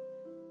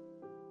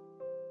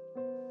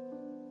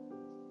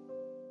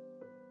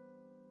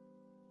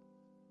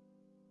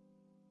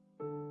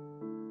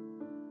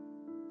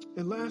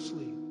 And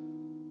lastly,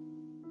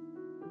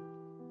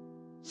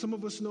 some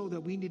of us know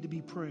that we need to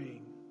be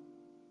praying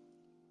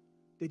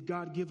that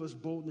God give us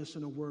boldness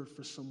and a word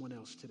for someone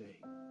else today.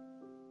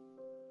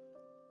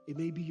 It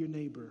may be your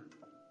neighbor.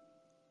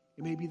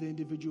 It may be the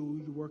individual who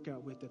you work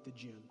out with at the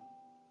gym.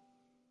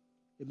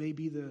 It may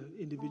be the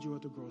individual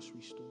at the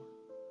grocery store.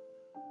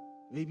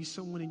 It may be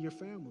someone in your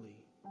family.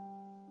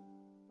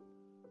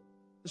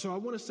 And so I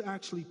want us to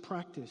actually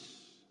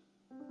practice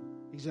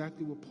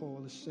exactly what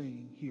Paul is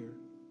saying here.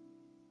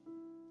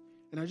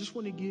 And I just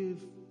want to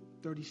give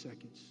 30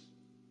 seconds.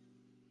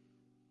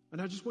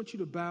 And I just want you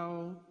to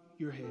bow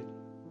your head.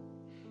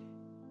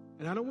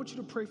 And I don't want you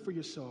to pray for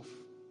yourself.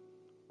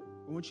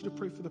 I want you to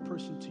pray for the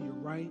person to your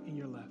right and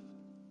your left.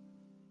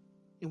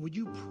 And would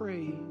you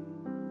pray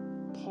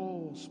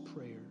Paul's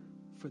prayer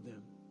for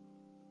them?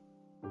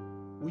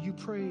 Will you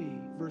pray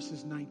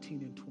verses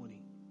 19 and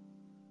 20?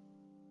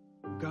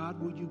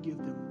 God, will you give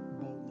them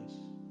boldness?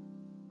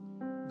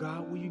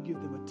 God, will you give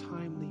them a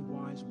timely,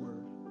 wise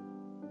word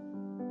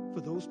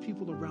for those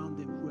people around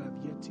them who have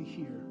yet to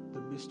hear the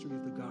mystery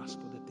of the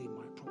gospel that they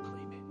might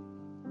proclaim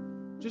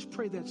it? Just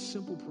pray that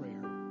simple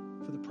prayer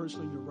for the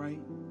person on your right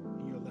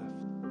and your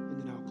left,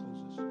 and then I'll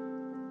close us.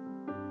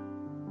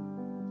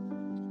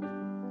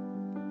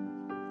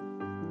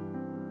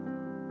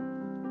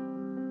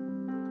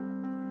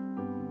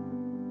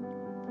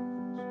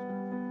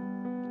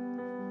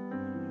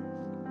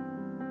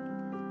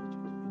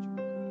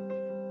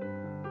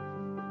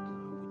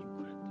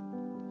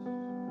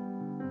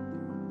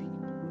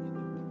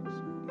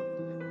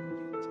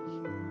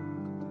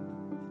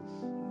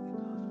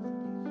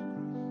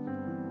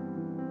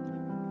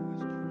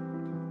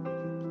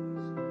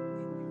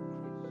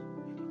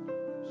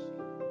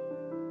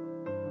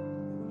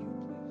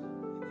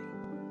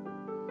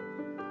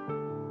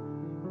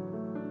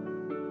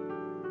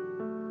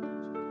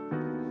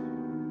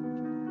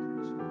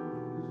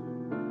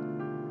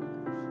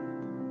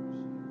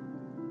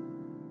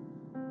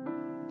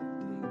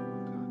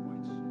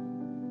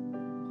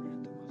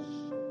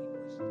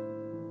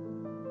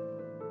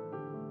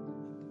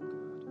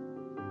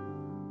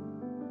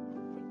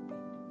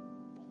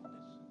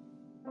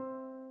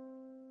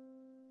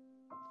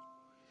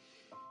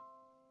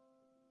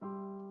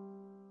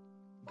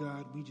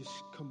 God, we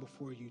just come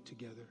before you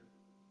together.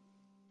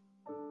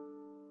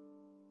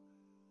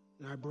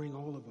 And I bring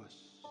all of us,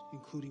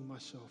 including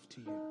myself, to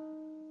you.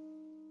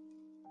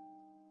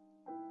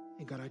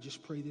 And God, I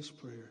just pray this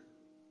prayer.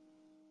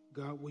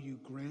 God, will you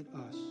grant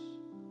us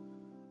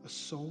a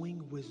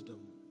sowing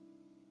wisdom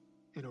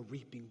and a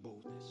reaping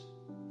boldness?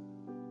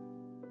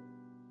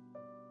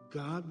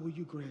 God, will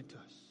you grant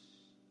us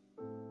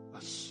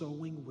a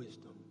sowing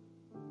wisdom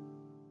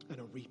and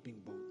a reaping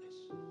boldness?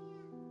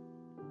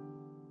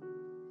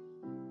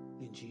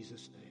 In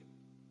Jesus' name,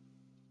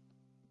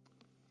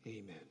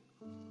 amen.